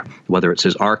up there, whether it's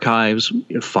his archives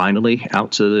finally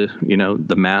out to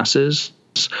the masses,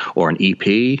 or an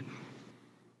EP.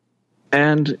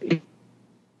 And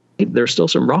there's still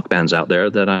some rock bands out there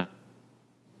that I'd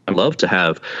love to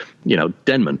have,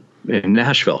 Denman in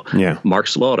Nashville, Mark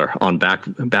Slaughter on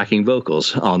backing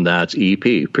vocals on that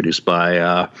EP produced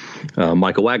by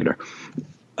Michael Wagner.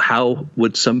 how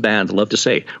would some band love to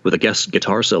say with a guest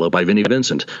guitar solo by Vinnie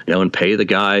Vincent, and pay the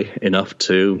guy enough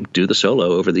to do the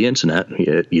solo over the internet?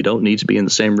 You don't need to be in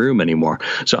the same room anymore.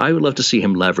 So I would love to see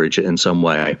him leverage it in some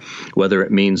way, whether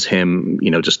it means him,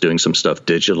 just doing some stuff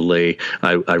digitally.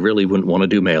 I really wouldn't want to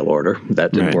do mail order.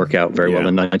 That didn't work out very well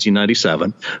in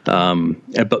 1997.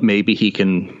 But maybe he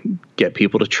can get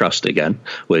people to trust again,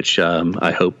 which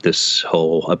I hope this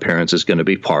whole appearance is going to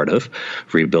be part of,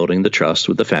 rebuilding the trust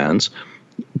with the fans.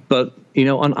 But,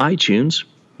 on iTunes,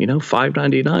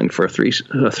 $5.99 for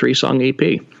a three-song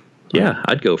EP. Yeah,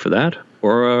 I'd go for that.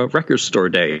 Or a record store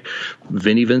day,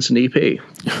 Vinnie Vincent EP.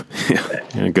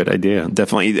 Yeah, good idea.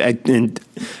 Definitely. And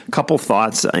a couple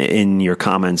thoughts in your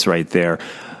comments right there.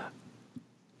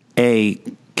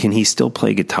 Can he still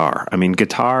play guitar? I mean,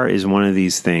 guitar is one of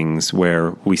these things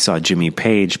where we saw Jimmy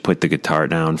Page put the guitar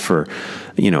down for,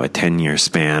 a 10-year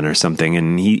span or something,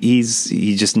 and he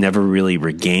just never really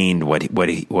regained what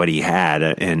he had.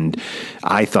 And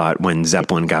I thought when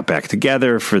Zeppelin got back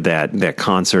together for that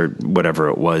concert, whatever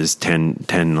it was, 10,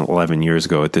 11 years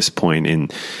ago at this point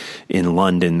in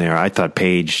London there, I thought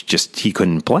Page he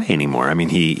couldn't play anymore. I mean,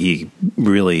 he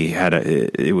really had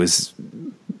it was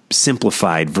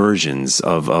simplified versions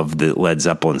of the Led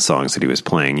Zeppelin songs that he was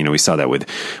playing. We saw that with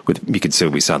you could say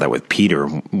we saw that with Peter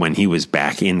when he was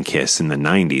back in Kiss in the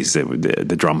 90s.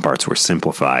 The drum parts were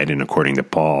simplified, and according to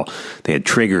Paul, they had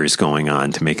triggers going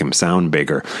on to make him sound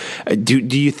bigger. Do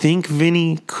you think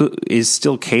Vinny is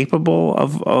still capable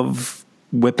of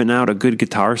whipping out a good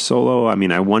guitar solo? I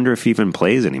mean, I wonder if he even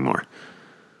plays anymore.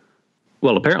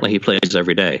 Well, apparently he plays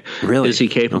every day. Really? Is he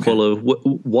capable of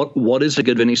what is a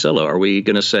good Vinnie solo? Are we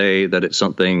going to say that it's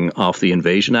something off the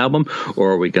Invasion album,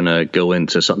 or are we going to go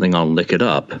into something on Lick It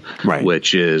Up,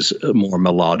 which is more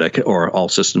melodic, or All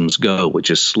Systems Go, which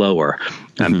is slower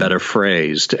and better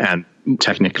phrased and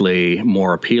technically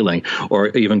more appealing, or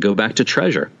even go back to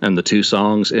Treasure and the two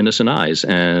songs Innocent Eyes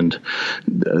and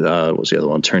what's the other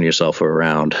one, Turn Yourself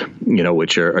Around,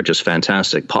 which are just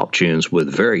fantastic pop tunes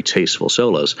with very tasteful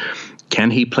solos. Can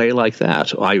he play like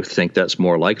that? I think that's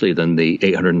more likely than the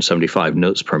 875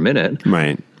 notes per minute.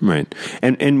 Right.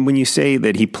 And when you say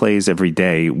that he plays every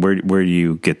day, where do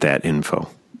you get that info?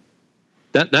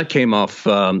 That came off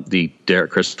the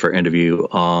Derek Christopher interview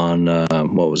on,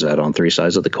 what was that, on Three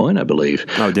Sides of the Coin, I believe.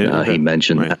 Oh, did it? He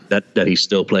mentioned that he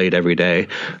still played every day.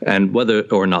 And whether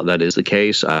or not that is the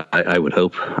case, I would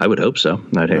hope so.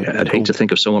 I'd hate to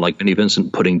think of someone like Vinnie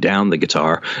Vincent putting down the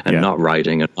guitar and not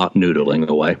writing and not noodling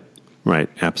away. Right,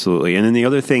 absolutely. And then the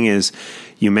other thing is,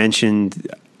 you mentioned,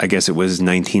 I guess it was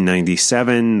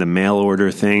 1997, the mail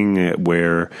order thing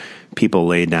where people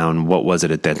laid down, what was it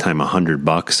at that time,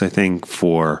 $100, I think,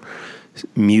 for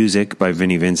music by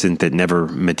Vinnie Vincent that never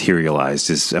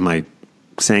materialized. Am I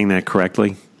saying that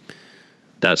correctly?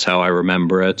 That's how I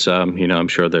remember it. I'm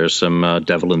sure there's some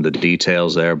devil in the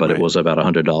details there, but it was about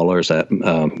 $100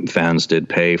 that fans did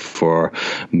pay for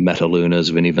Metaluna's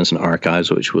Vinnie Vincent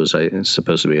Archives, which was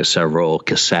supposed to be a several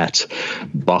cassette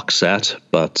box set.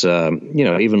 But,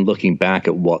 even looking back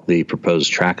at what the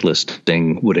proposed track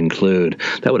listing would include,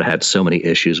 that would have had so many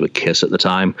issues with Kiss at the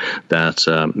time that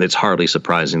it's hardly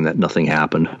surprising that nothing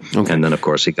happened. Okay. And then, of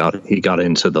course, he got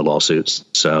into the lawsuits.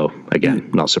 So,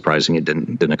 again, not surprising it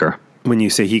didn't occur. When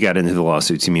you say he got into the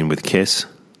lawsuits, you mean with Kiss?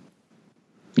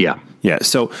 Yeah. Yeah.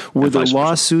 So were the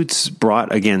lawsuits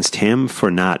brought against him for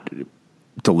not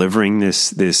delivering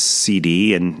this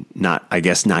CD and not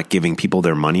giving people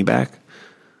their money back?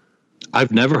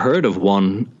 I've never heard of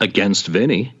one against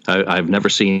Vinny. I've never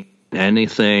seen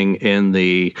anything in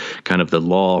the kind of the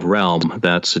law realm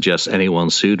that suggests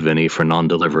anyone sued Vinny for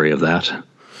non-delivery of that.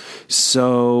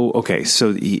 So, okay.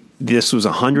 So this was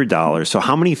 $100. So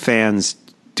how many fans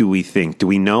do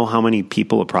we know how many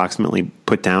people approximately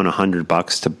put down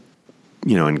 $100 to,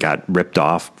 and got ripped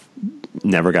off,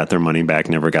 never got their money back,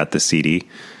 never got the CD?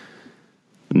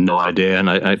 No idea. And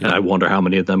I wonder how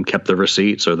many of them kept the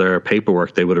receipts or their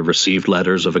paperwork. They would have received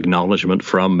letters of acknowledgement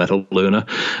from Metaluna,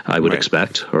 I would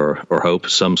expect, or hope,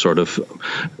 some sort of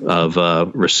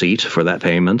receipt for that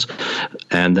payment.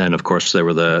 And then, of course, there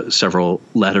were the several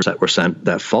letters that were sent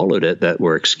that followed it that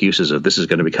were excuses of this is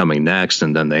going to be coming next.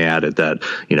 And then they added that,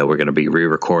 we're going to be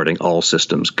re-recording All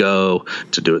Systems Go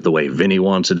to do it the way Vinny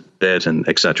wanted it, and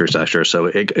et cetera, et cetera. So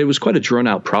it was quite a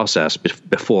drawn-out process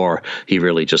before he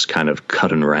really just kind of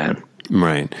cut and ran.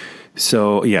 Right.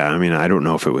 So, yeah, I mean, I don't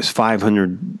know if it was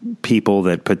 500 people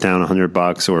that put down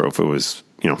 $100 or if it was,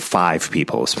 5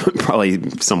 people. It's probably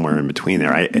somewhere in between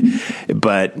there.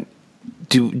 But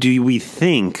do we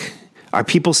think, are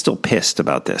people still pissed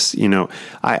about this?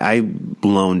 I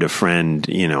loaned a friend,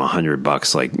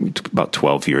 $100 like about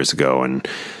 12 years ago, and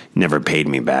never paid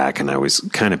me back, and I was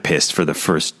kind of pissed for the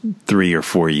first 3 or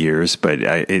 4 years. But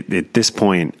at this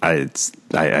point, I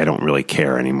don't really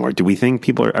care anymore. Do we think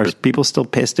are people still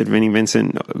pissed at Vinnie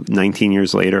Vincent 19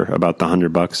 years later about the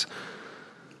 $100?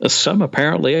 Some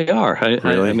apparently are.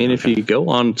 Really? I mean, if you go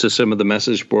on to some of the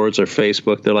message boards or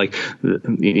Facebook, they're like,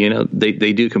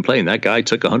 they do complain. That guy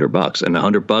took $100, and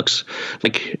 $100,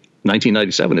 like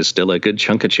 1997, is still a good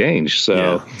chunk of change. So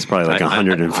yeah, it's probably like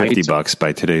 $150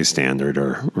 by today's standard,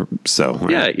 or so.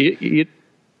 Right? Yeah,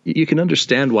 you can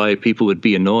understand why people would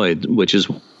be annoyed, which is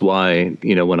why,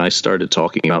 when I started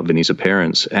talking about Vinny's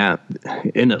appearance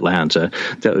in Atlanta,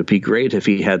 that would be great if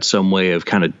he had some way of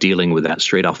kind of dealing with that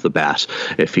straight off the bat.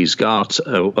 If he's got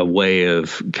a way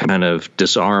of kind of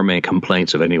disarming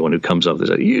complaints of anyone who comes up and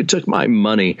says, "You took my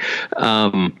money,"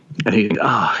 and he,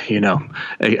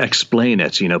 explain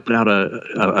it, put out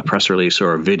a press release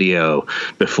or a video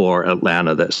before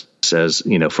Atlanta that says,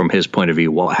 from his point of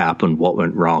view, what happened, what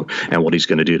went wrong, and what he's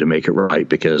going to do to make it right.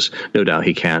 Because no doubt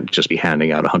he can't just be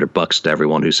handing out $100 to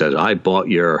everyone who says, "I bought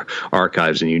your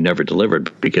archives and you never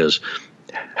delivered," because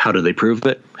how do they prove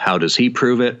it? How does he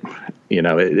prove it?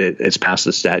 It's past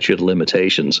the statute of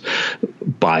limitations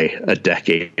by a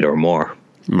decade or more.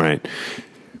 Right.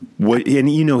 And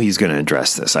he's going to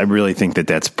address this. I really think that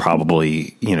that's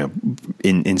probably,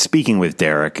 in speaking with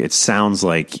Derek, it sounds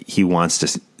like he wants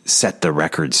to set the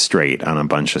record straight on a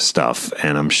bunch of stuff.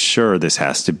 And I'm sure this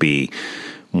has to be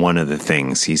one of the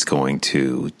things he's going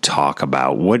to talk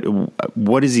about.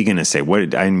 What is he going to say?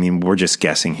 We're just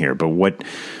guessing here, but what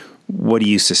do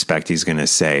you suspect he's going to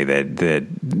say?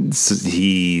 That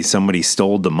somebody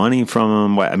stole the money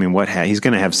from him? He's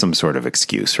going to have some sort of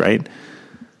excuse, right?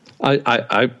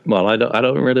 I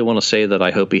don't really want to say that I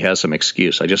hope he has some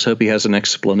excuse. I just hope he has an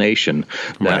explanation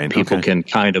that people can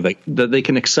that they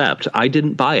can accept. I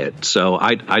didn't buy it, so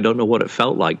I don't know what it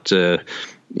felt like to,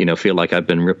 feel like I've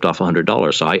been ripped off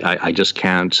 $100. So I just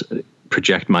can't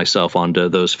project myself onto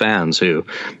those fans who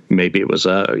maybe it was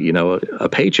a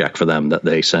paycheck for them that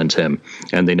they sent him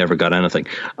and they never got anything.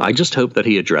 I just hope that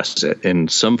he addresses it in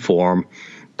some form,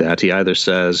 that he either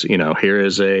says, here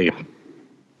is a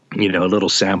little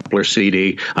sampler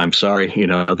CD. I'm sorry,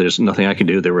 there's nothing I can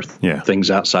do. There were things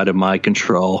outside of my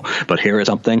control, but here is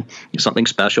something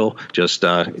special just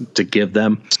to give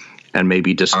them and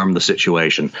maybe disarm the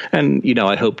situation. And,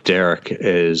 I hope Derek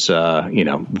is,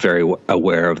 very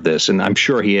aware of this. And I'm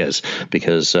sure he is,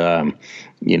 because,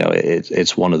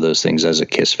 it's one of those things as a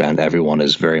KISS fan, everyone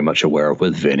is very much aware of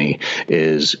with Vinny,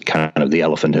 is kind of the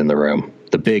elephant in the room,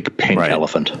 the big pink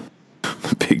elephant.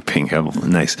 Big pink elephant.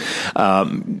 Nice.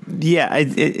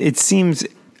 It seems,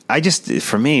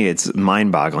 for me, it's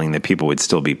mind-boggling that people would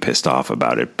still be pissed off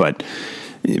about it, but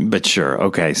sure.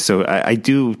 Okay. So I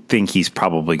do think he's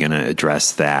probably going to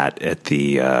address that at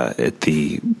the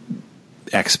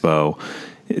expo.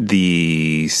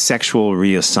 The sexual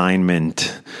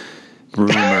reassignment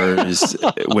rumors,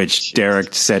 which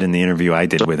Derek said in the interview I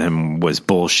did with him, was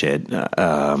bullshit.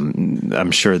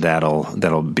 I'm sure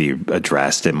that'll be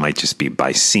addressed. It might just be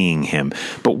by seeing him.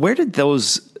 But where did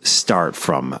those start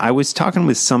from? I was talking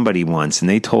with somebody once, and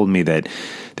they told me that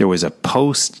there was a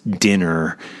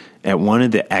post-dinner at one of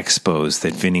the expos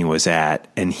that Vinny was at,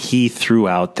 and he threw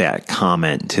out that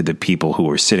comment to the people who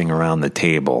were sitting around the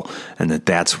table, and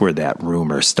that's where that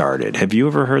rumor started. Have you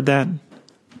ever heard that?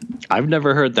 I've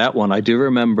never heard that one. I do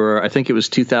remember, I think it was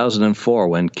 2004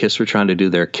 when KISS were trying to do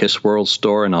their KISS World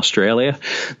store in Australia.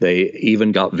 They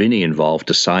even got Vinny involved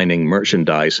to signing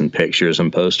merchandise and pictures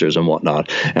and posters and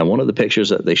whatnot. And one of the pictures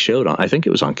that they showed on, I think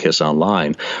it was on KISS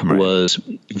Online, was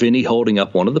Vinny holding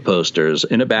up one of the posters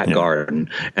in a back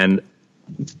garden, and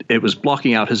it was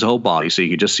blocking out his whole body, so you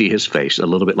could just see his face, a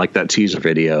little bit like that teaser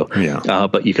video.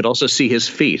 But you could also see his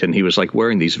feet, and he was like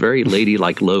wearing these very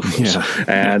ladylike loafers.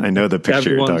 And I know the picture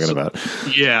you're talking about.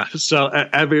 Yeah, so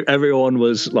everyone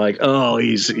was like, "Oh,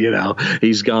 he's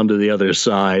gone to the other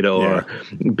side," or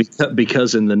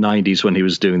because in the '90s when he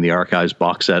was doing the Archives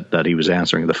box set that he was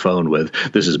answering the phone with,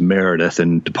 "This is Meredith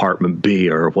in Department B"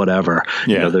 or whatever.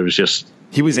 There was just.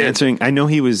 He was answering. I know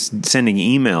he was sending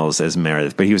emails as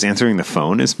Meredith, but he was answering the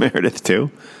phone as Meredith too.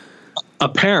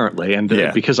 Apparently, and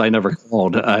because I never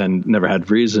called and never had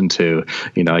reason to,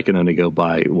 I can only go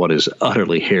by what is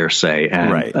utterly hearsay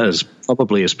and as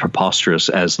probably as preposterous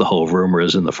as the whole rumor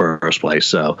is in the first place.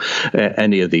 So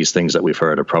any of these things that we've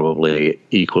heard are probably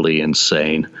equally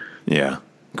insane. Yeah.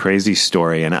 Crazy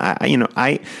story. And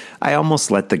I almost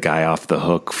let the guy off the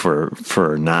hook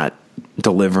for not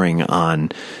delivering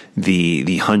on the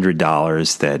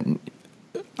 $100 that,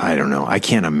 I don't know, I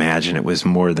can't imagine it was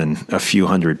more than a few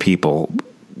hundred people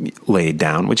laid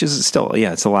down, which is still,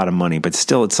 it's a lot of money, but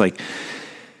still it's like,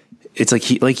 it's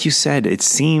like you said, it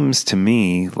seems to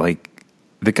me like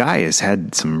the guy has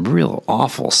had some real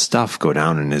awful stuff go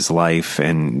down in his life,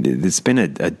 and it's been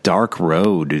a dark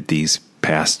road these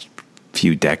past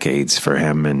few decades for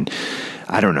him. And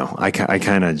I don't know. I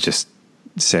kind of just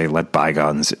say let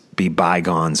bygones be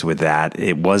bygones with that.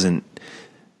 It wasn't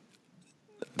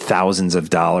thousands of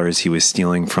dollars he was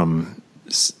stealing from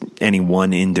any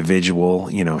one individual.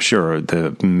 Sure,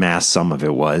 the mass sum of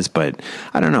it was, but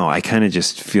I don't know. I kind of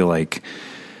just feel like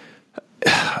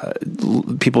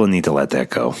people need to let that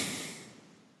go.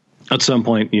 At some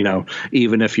point,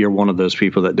 even if you're one of those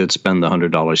people that did spend the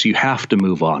 $100, you have to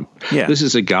move on. Yeah. This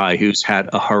is a guy who's had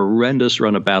a horrendous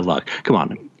run of bad luck. Come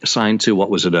on, signed to, what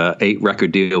was it, a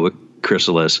 8-record deal with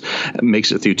Chrysalis,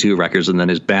 makes it through 2 records, and then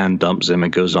his band dumps him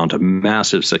and goes on to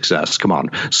massive success. Come on.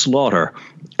 Slaughter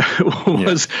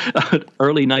was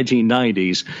early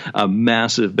 1990s, a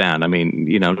massive band. I mean,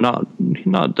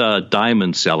 not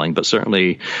diamond selling, but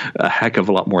certainly a heck of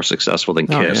a lot more successful than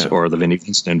Kiss or the Vinnie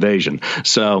Vincent Invasion.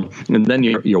 So, and then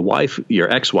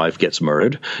your ex-wife gets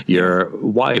murdered. Your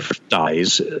wife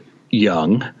dies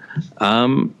young,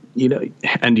 and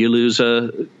you lose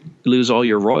all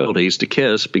your royalties to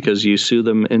Kiss because you sue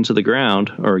them into the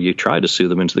ground, or you try to sue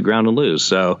them into the ground and lose.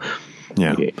 So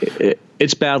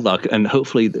it's bad luck. And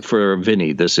hopefully for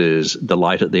Vinny, this is the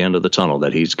light at the end of the tunnel,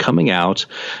 that he's coming out,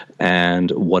 and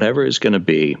whatever is going to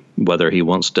be, whether he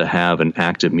wants to have an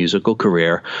active musical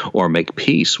career or make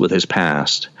peace with his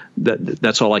past,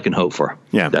 that's all I can hope for.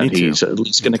 Yeah, that he's at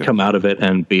least going to come out of it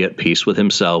and be at peace with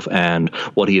himself and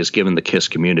what he has given the Kiss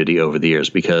community over the years,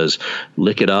 because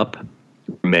Lick It Up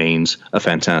remains a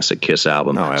fantastic Kiss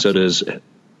album. So does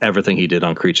everything he did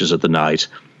on Creatures of the Night.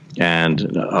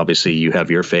 And obviously you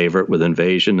have your favorite with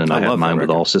Invasion, and I have mine with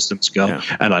All Systems Go. Yeah.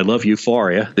 And I love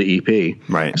Euphoria, the EP.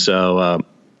 Right. So,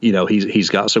 he's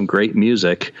got some great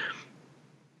music.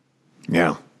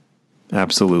 Yeah.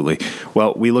 Absolutely.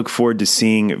 Well, we look forward to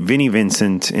seeing Vinnie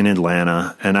Vincent in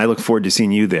Atlanta, and I look forward to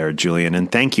seeing you there, Julian. And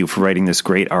thank you for writing this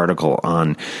great article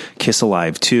on Kiss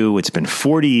Alive 2. It's been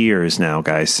 40 years now,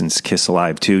 guys, since Kiss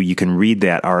Alive 2. You can read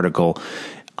that article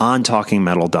on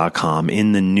talkingmetal.com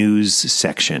in the news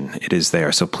section. It is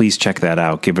there. So please check that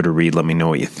out. Give it a read. Let me know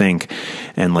what you think,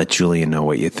 and let Julian know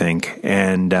what you think.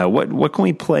 And what can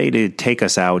we play to take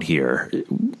us out here?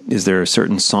 Is there a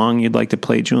certain song you'd like to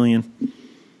play, Julian?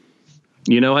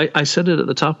 I said it at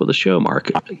the top of the show, Mark.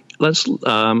 Let's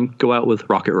go out with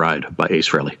Rocket Ride by Ace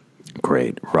Frehley.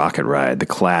 Great. Rocket Ride, the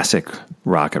classic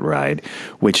Rocket Ride,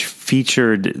 which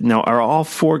featured... Now, are all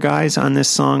 4 guys on this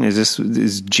song?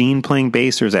 Is Gene playing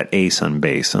bass, or is that Ace on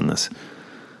bass on this?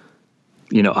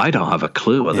 I don't have a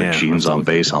clue whether Gene's on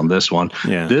bass on this one.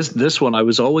 Yeah. This one, I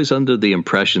was always under the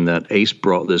impression that Ace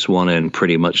brought this one in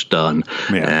pretty much done.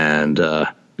 Yeah. And...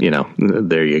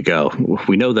 there you go.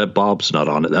 We know that Bob's not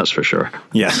on it, that's for sure.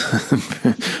 Yeah.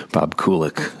 Bob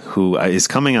Kulick, who is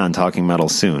coming on Talking Metal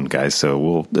soon, guys, so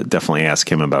we'll definitely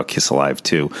ask him about Kiss Alive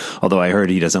 2. Although I heard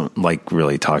he doesn't like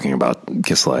really talking about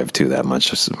Kiss Alive 2 that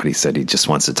much, but he said he just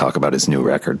wants to talk about his new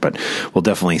record. But we'll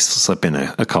definitely slip in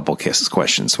a couple Kiss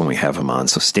questions when we have him on,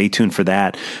 so stay tuned for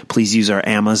that. Please use our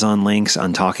Amazon links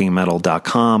on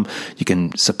talkingmetal.com. You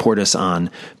can support us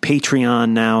on Patreon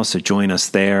now, so join us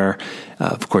there.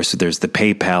 Of course, there's the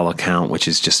PayPal account, which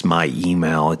is just my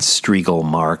email. It's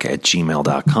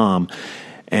striegelmark@gmail.com.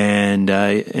 And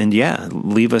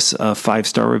leave us a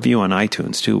 5-star review on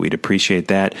iTunes, too. We'd appreciate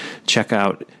that. Check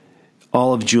out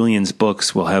all of Julian's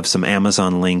books. We'll have some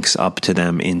Amazon links up to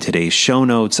them in today's show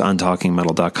notes on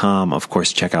talkingmetal.com. Of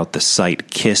course, check out the site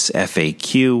Kiss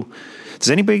FAQ. Does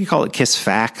anybody call it Kiss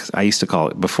Facts? I used to call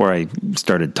it, before I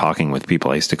started talking with people,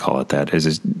 I used to call it that.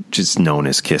 It's just known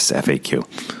as Kiss FAQ.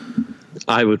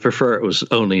 I would prefer it was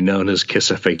only known as Kiss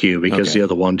FAQ, because the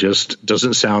other one just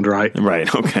doesn't sound right.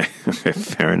 Right. Okay.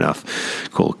 Fair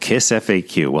enough. Cool. Kiss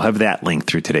FAQ. We'll have that link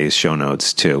through today's show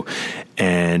notes too.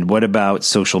 And what about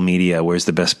social media? Where's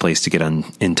the best place to get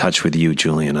in touch with you,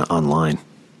 Julian, online?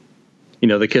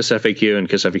 The Kiss FAQ and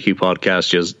Kiss FAQ podcast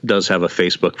just does have a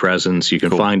Facebook presence. You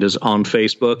can find us on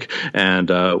Facebook, and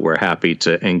we're happy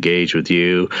to engage with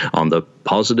you on the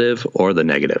positive or the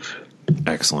negative.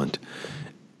 Excellent.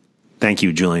 Thank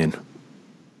you, Julian.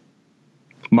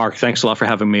 Mark, thanks a lot for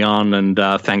having me on, and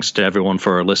thanks to everyone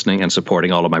for listening and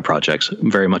supporting all of my projects.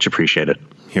 Very much appreciated.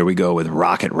 Here we go with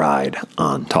Rocket Ride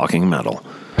on Talking Metal.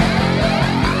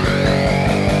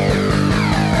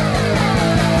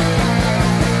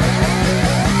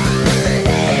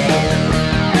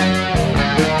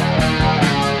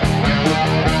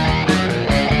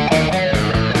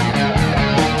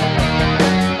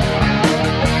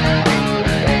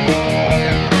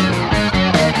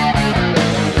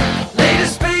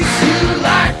 Space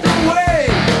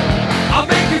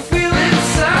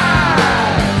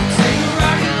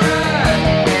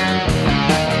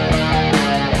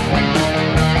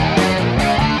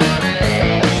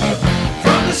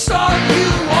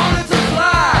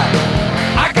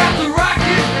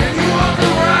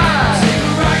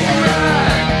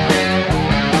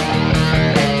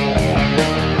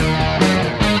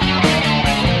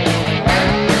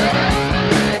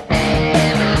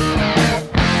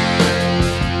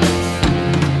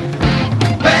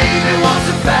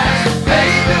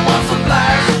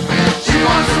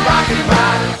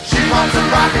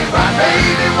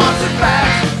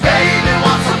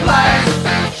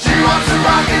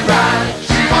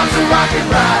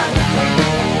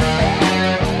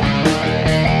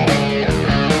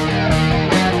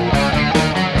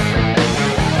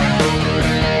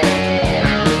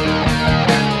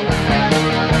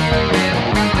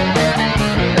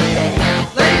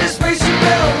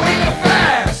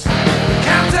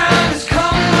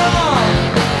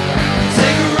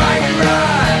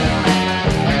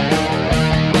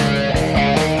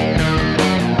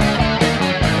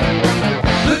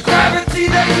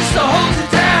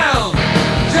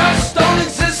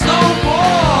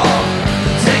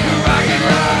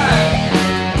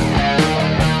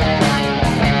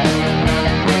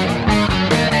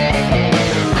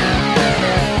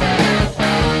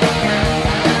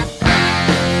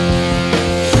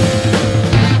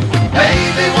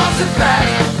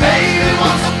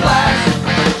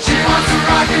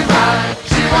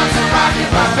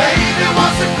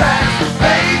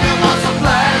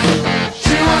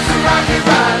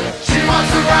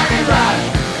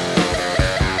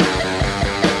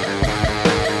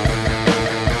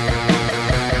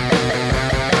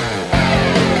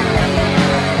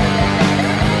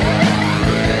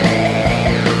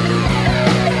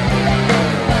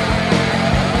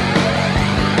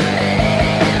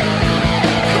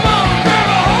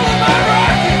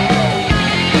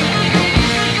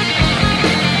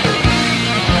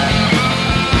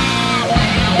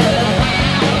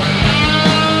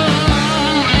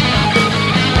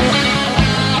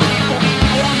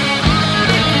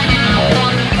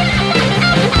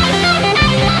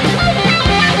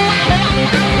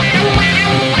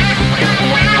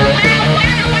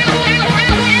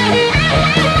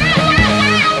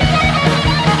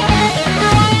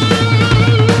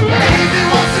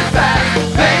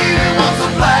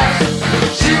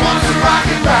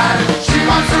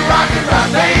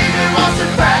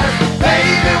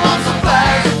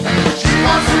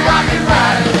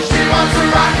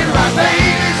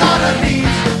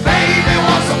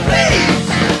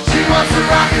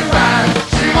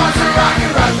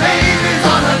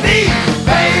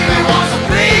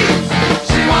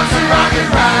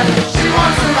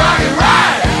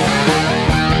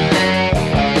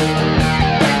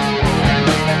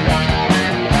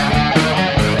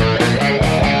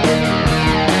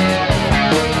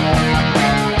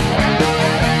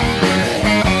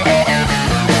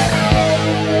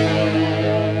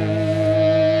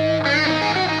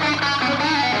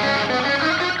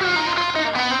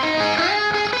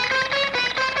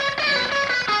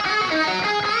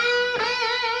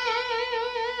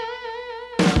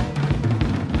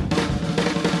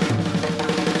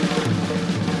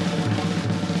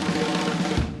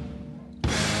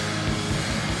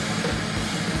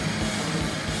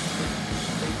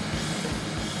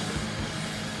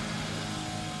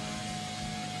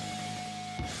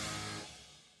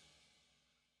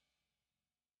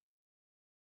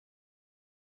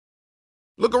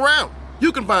Look around.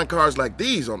 You can find cars like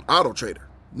these on AutoTrader.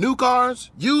 New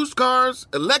cars, used cars,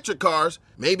 electric cars,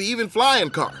 maybe even flying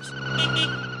cars.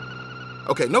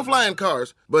 Okay, no flying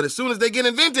cars, but as soon as they get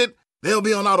invented, they'll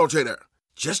be on AutoTrader.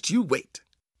 Just you wait.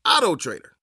 AutoTrader.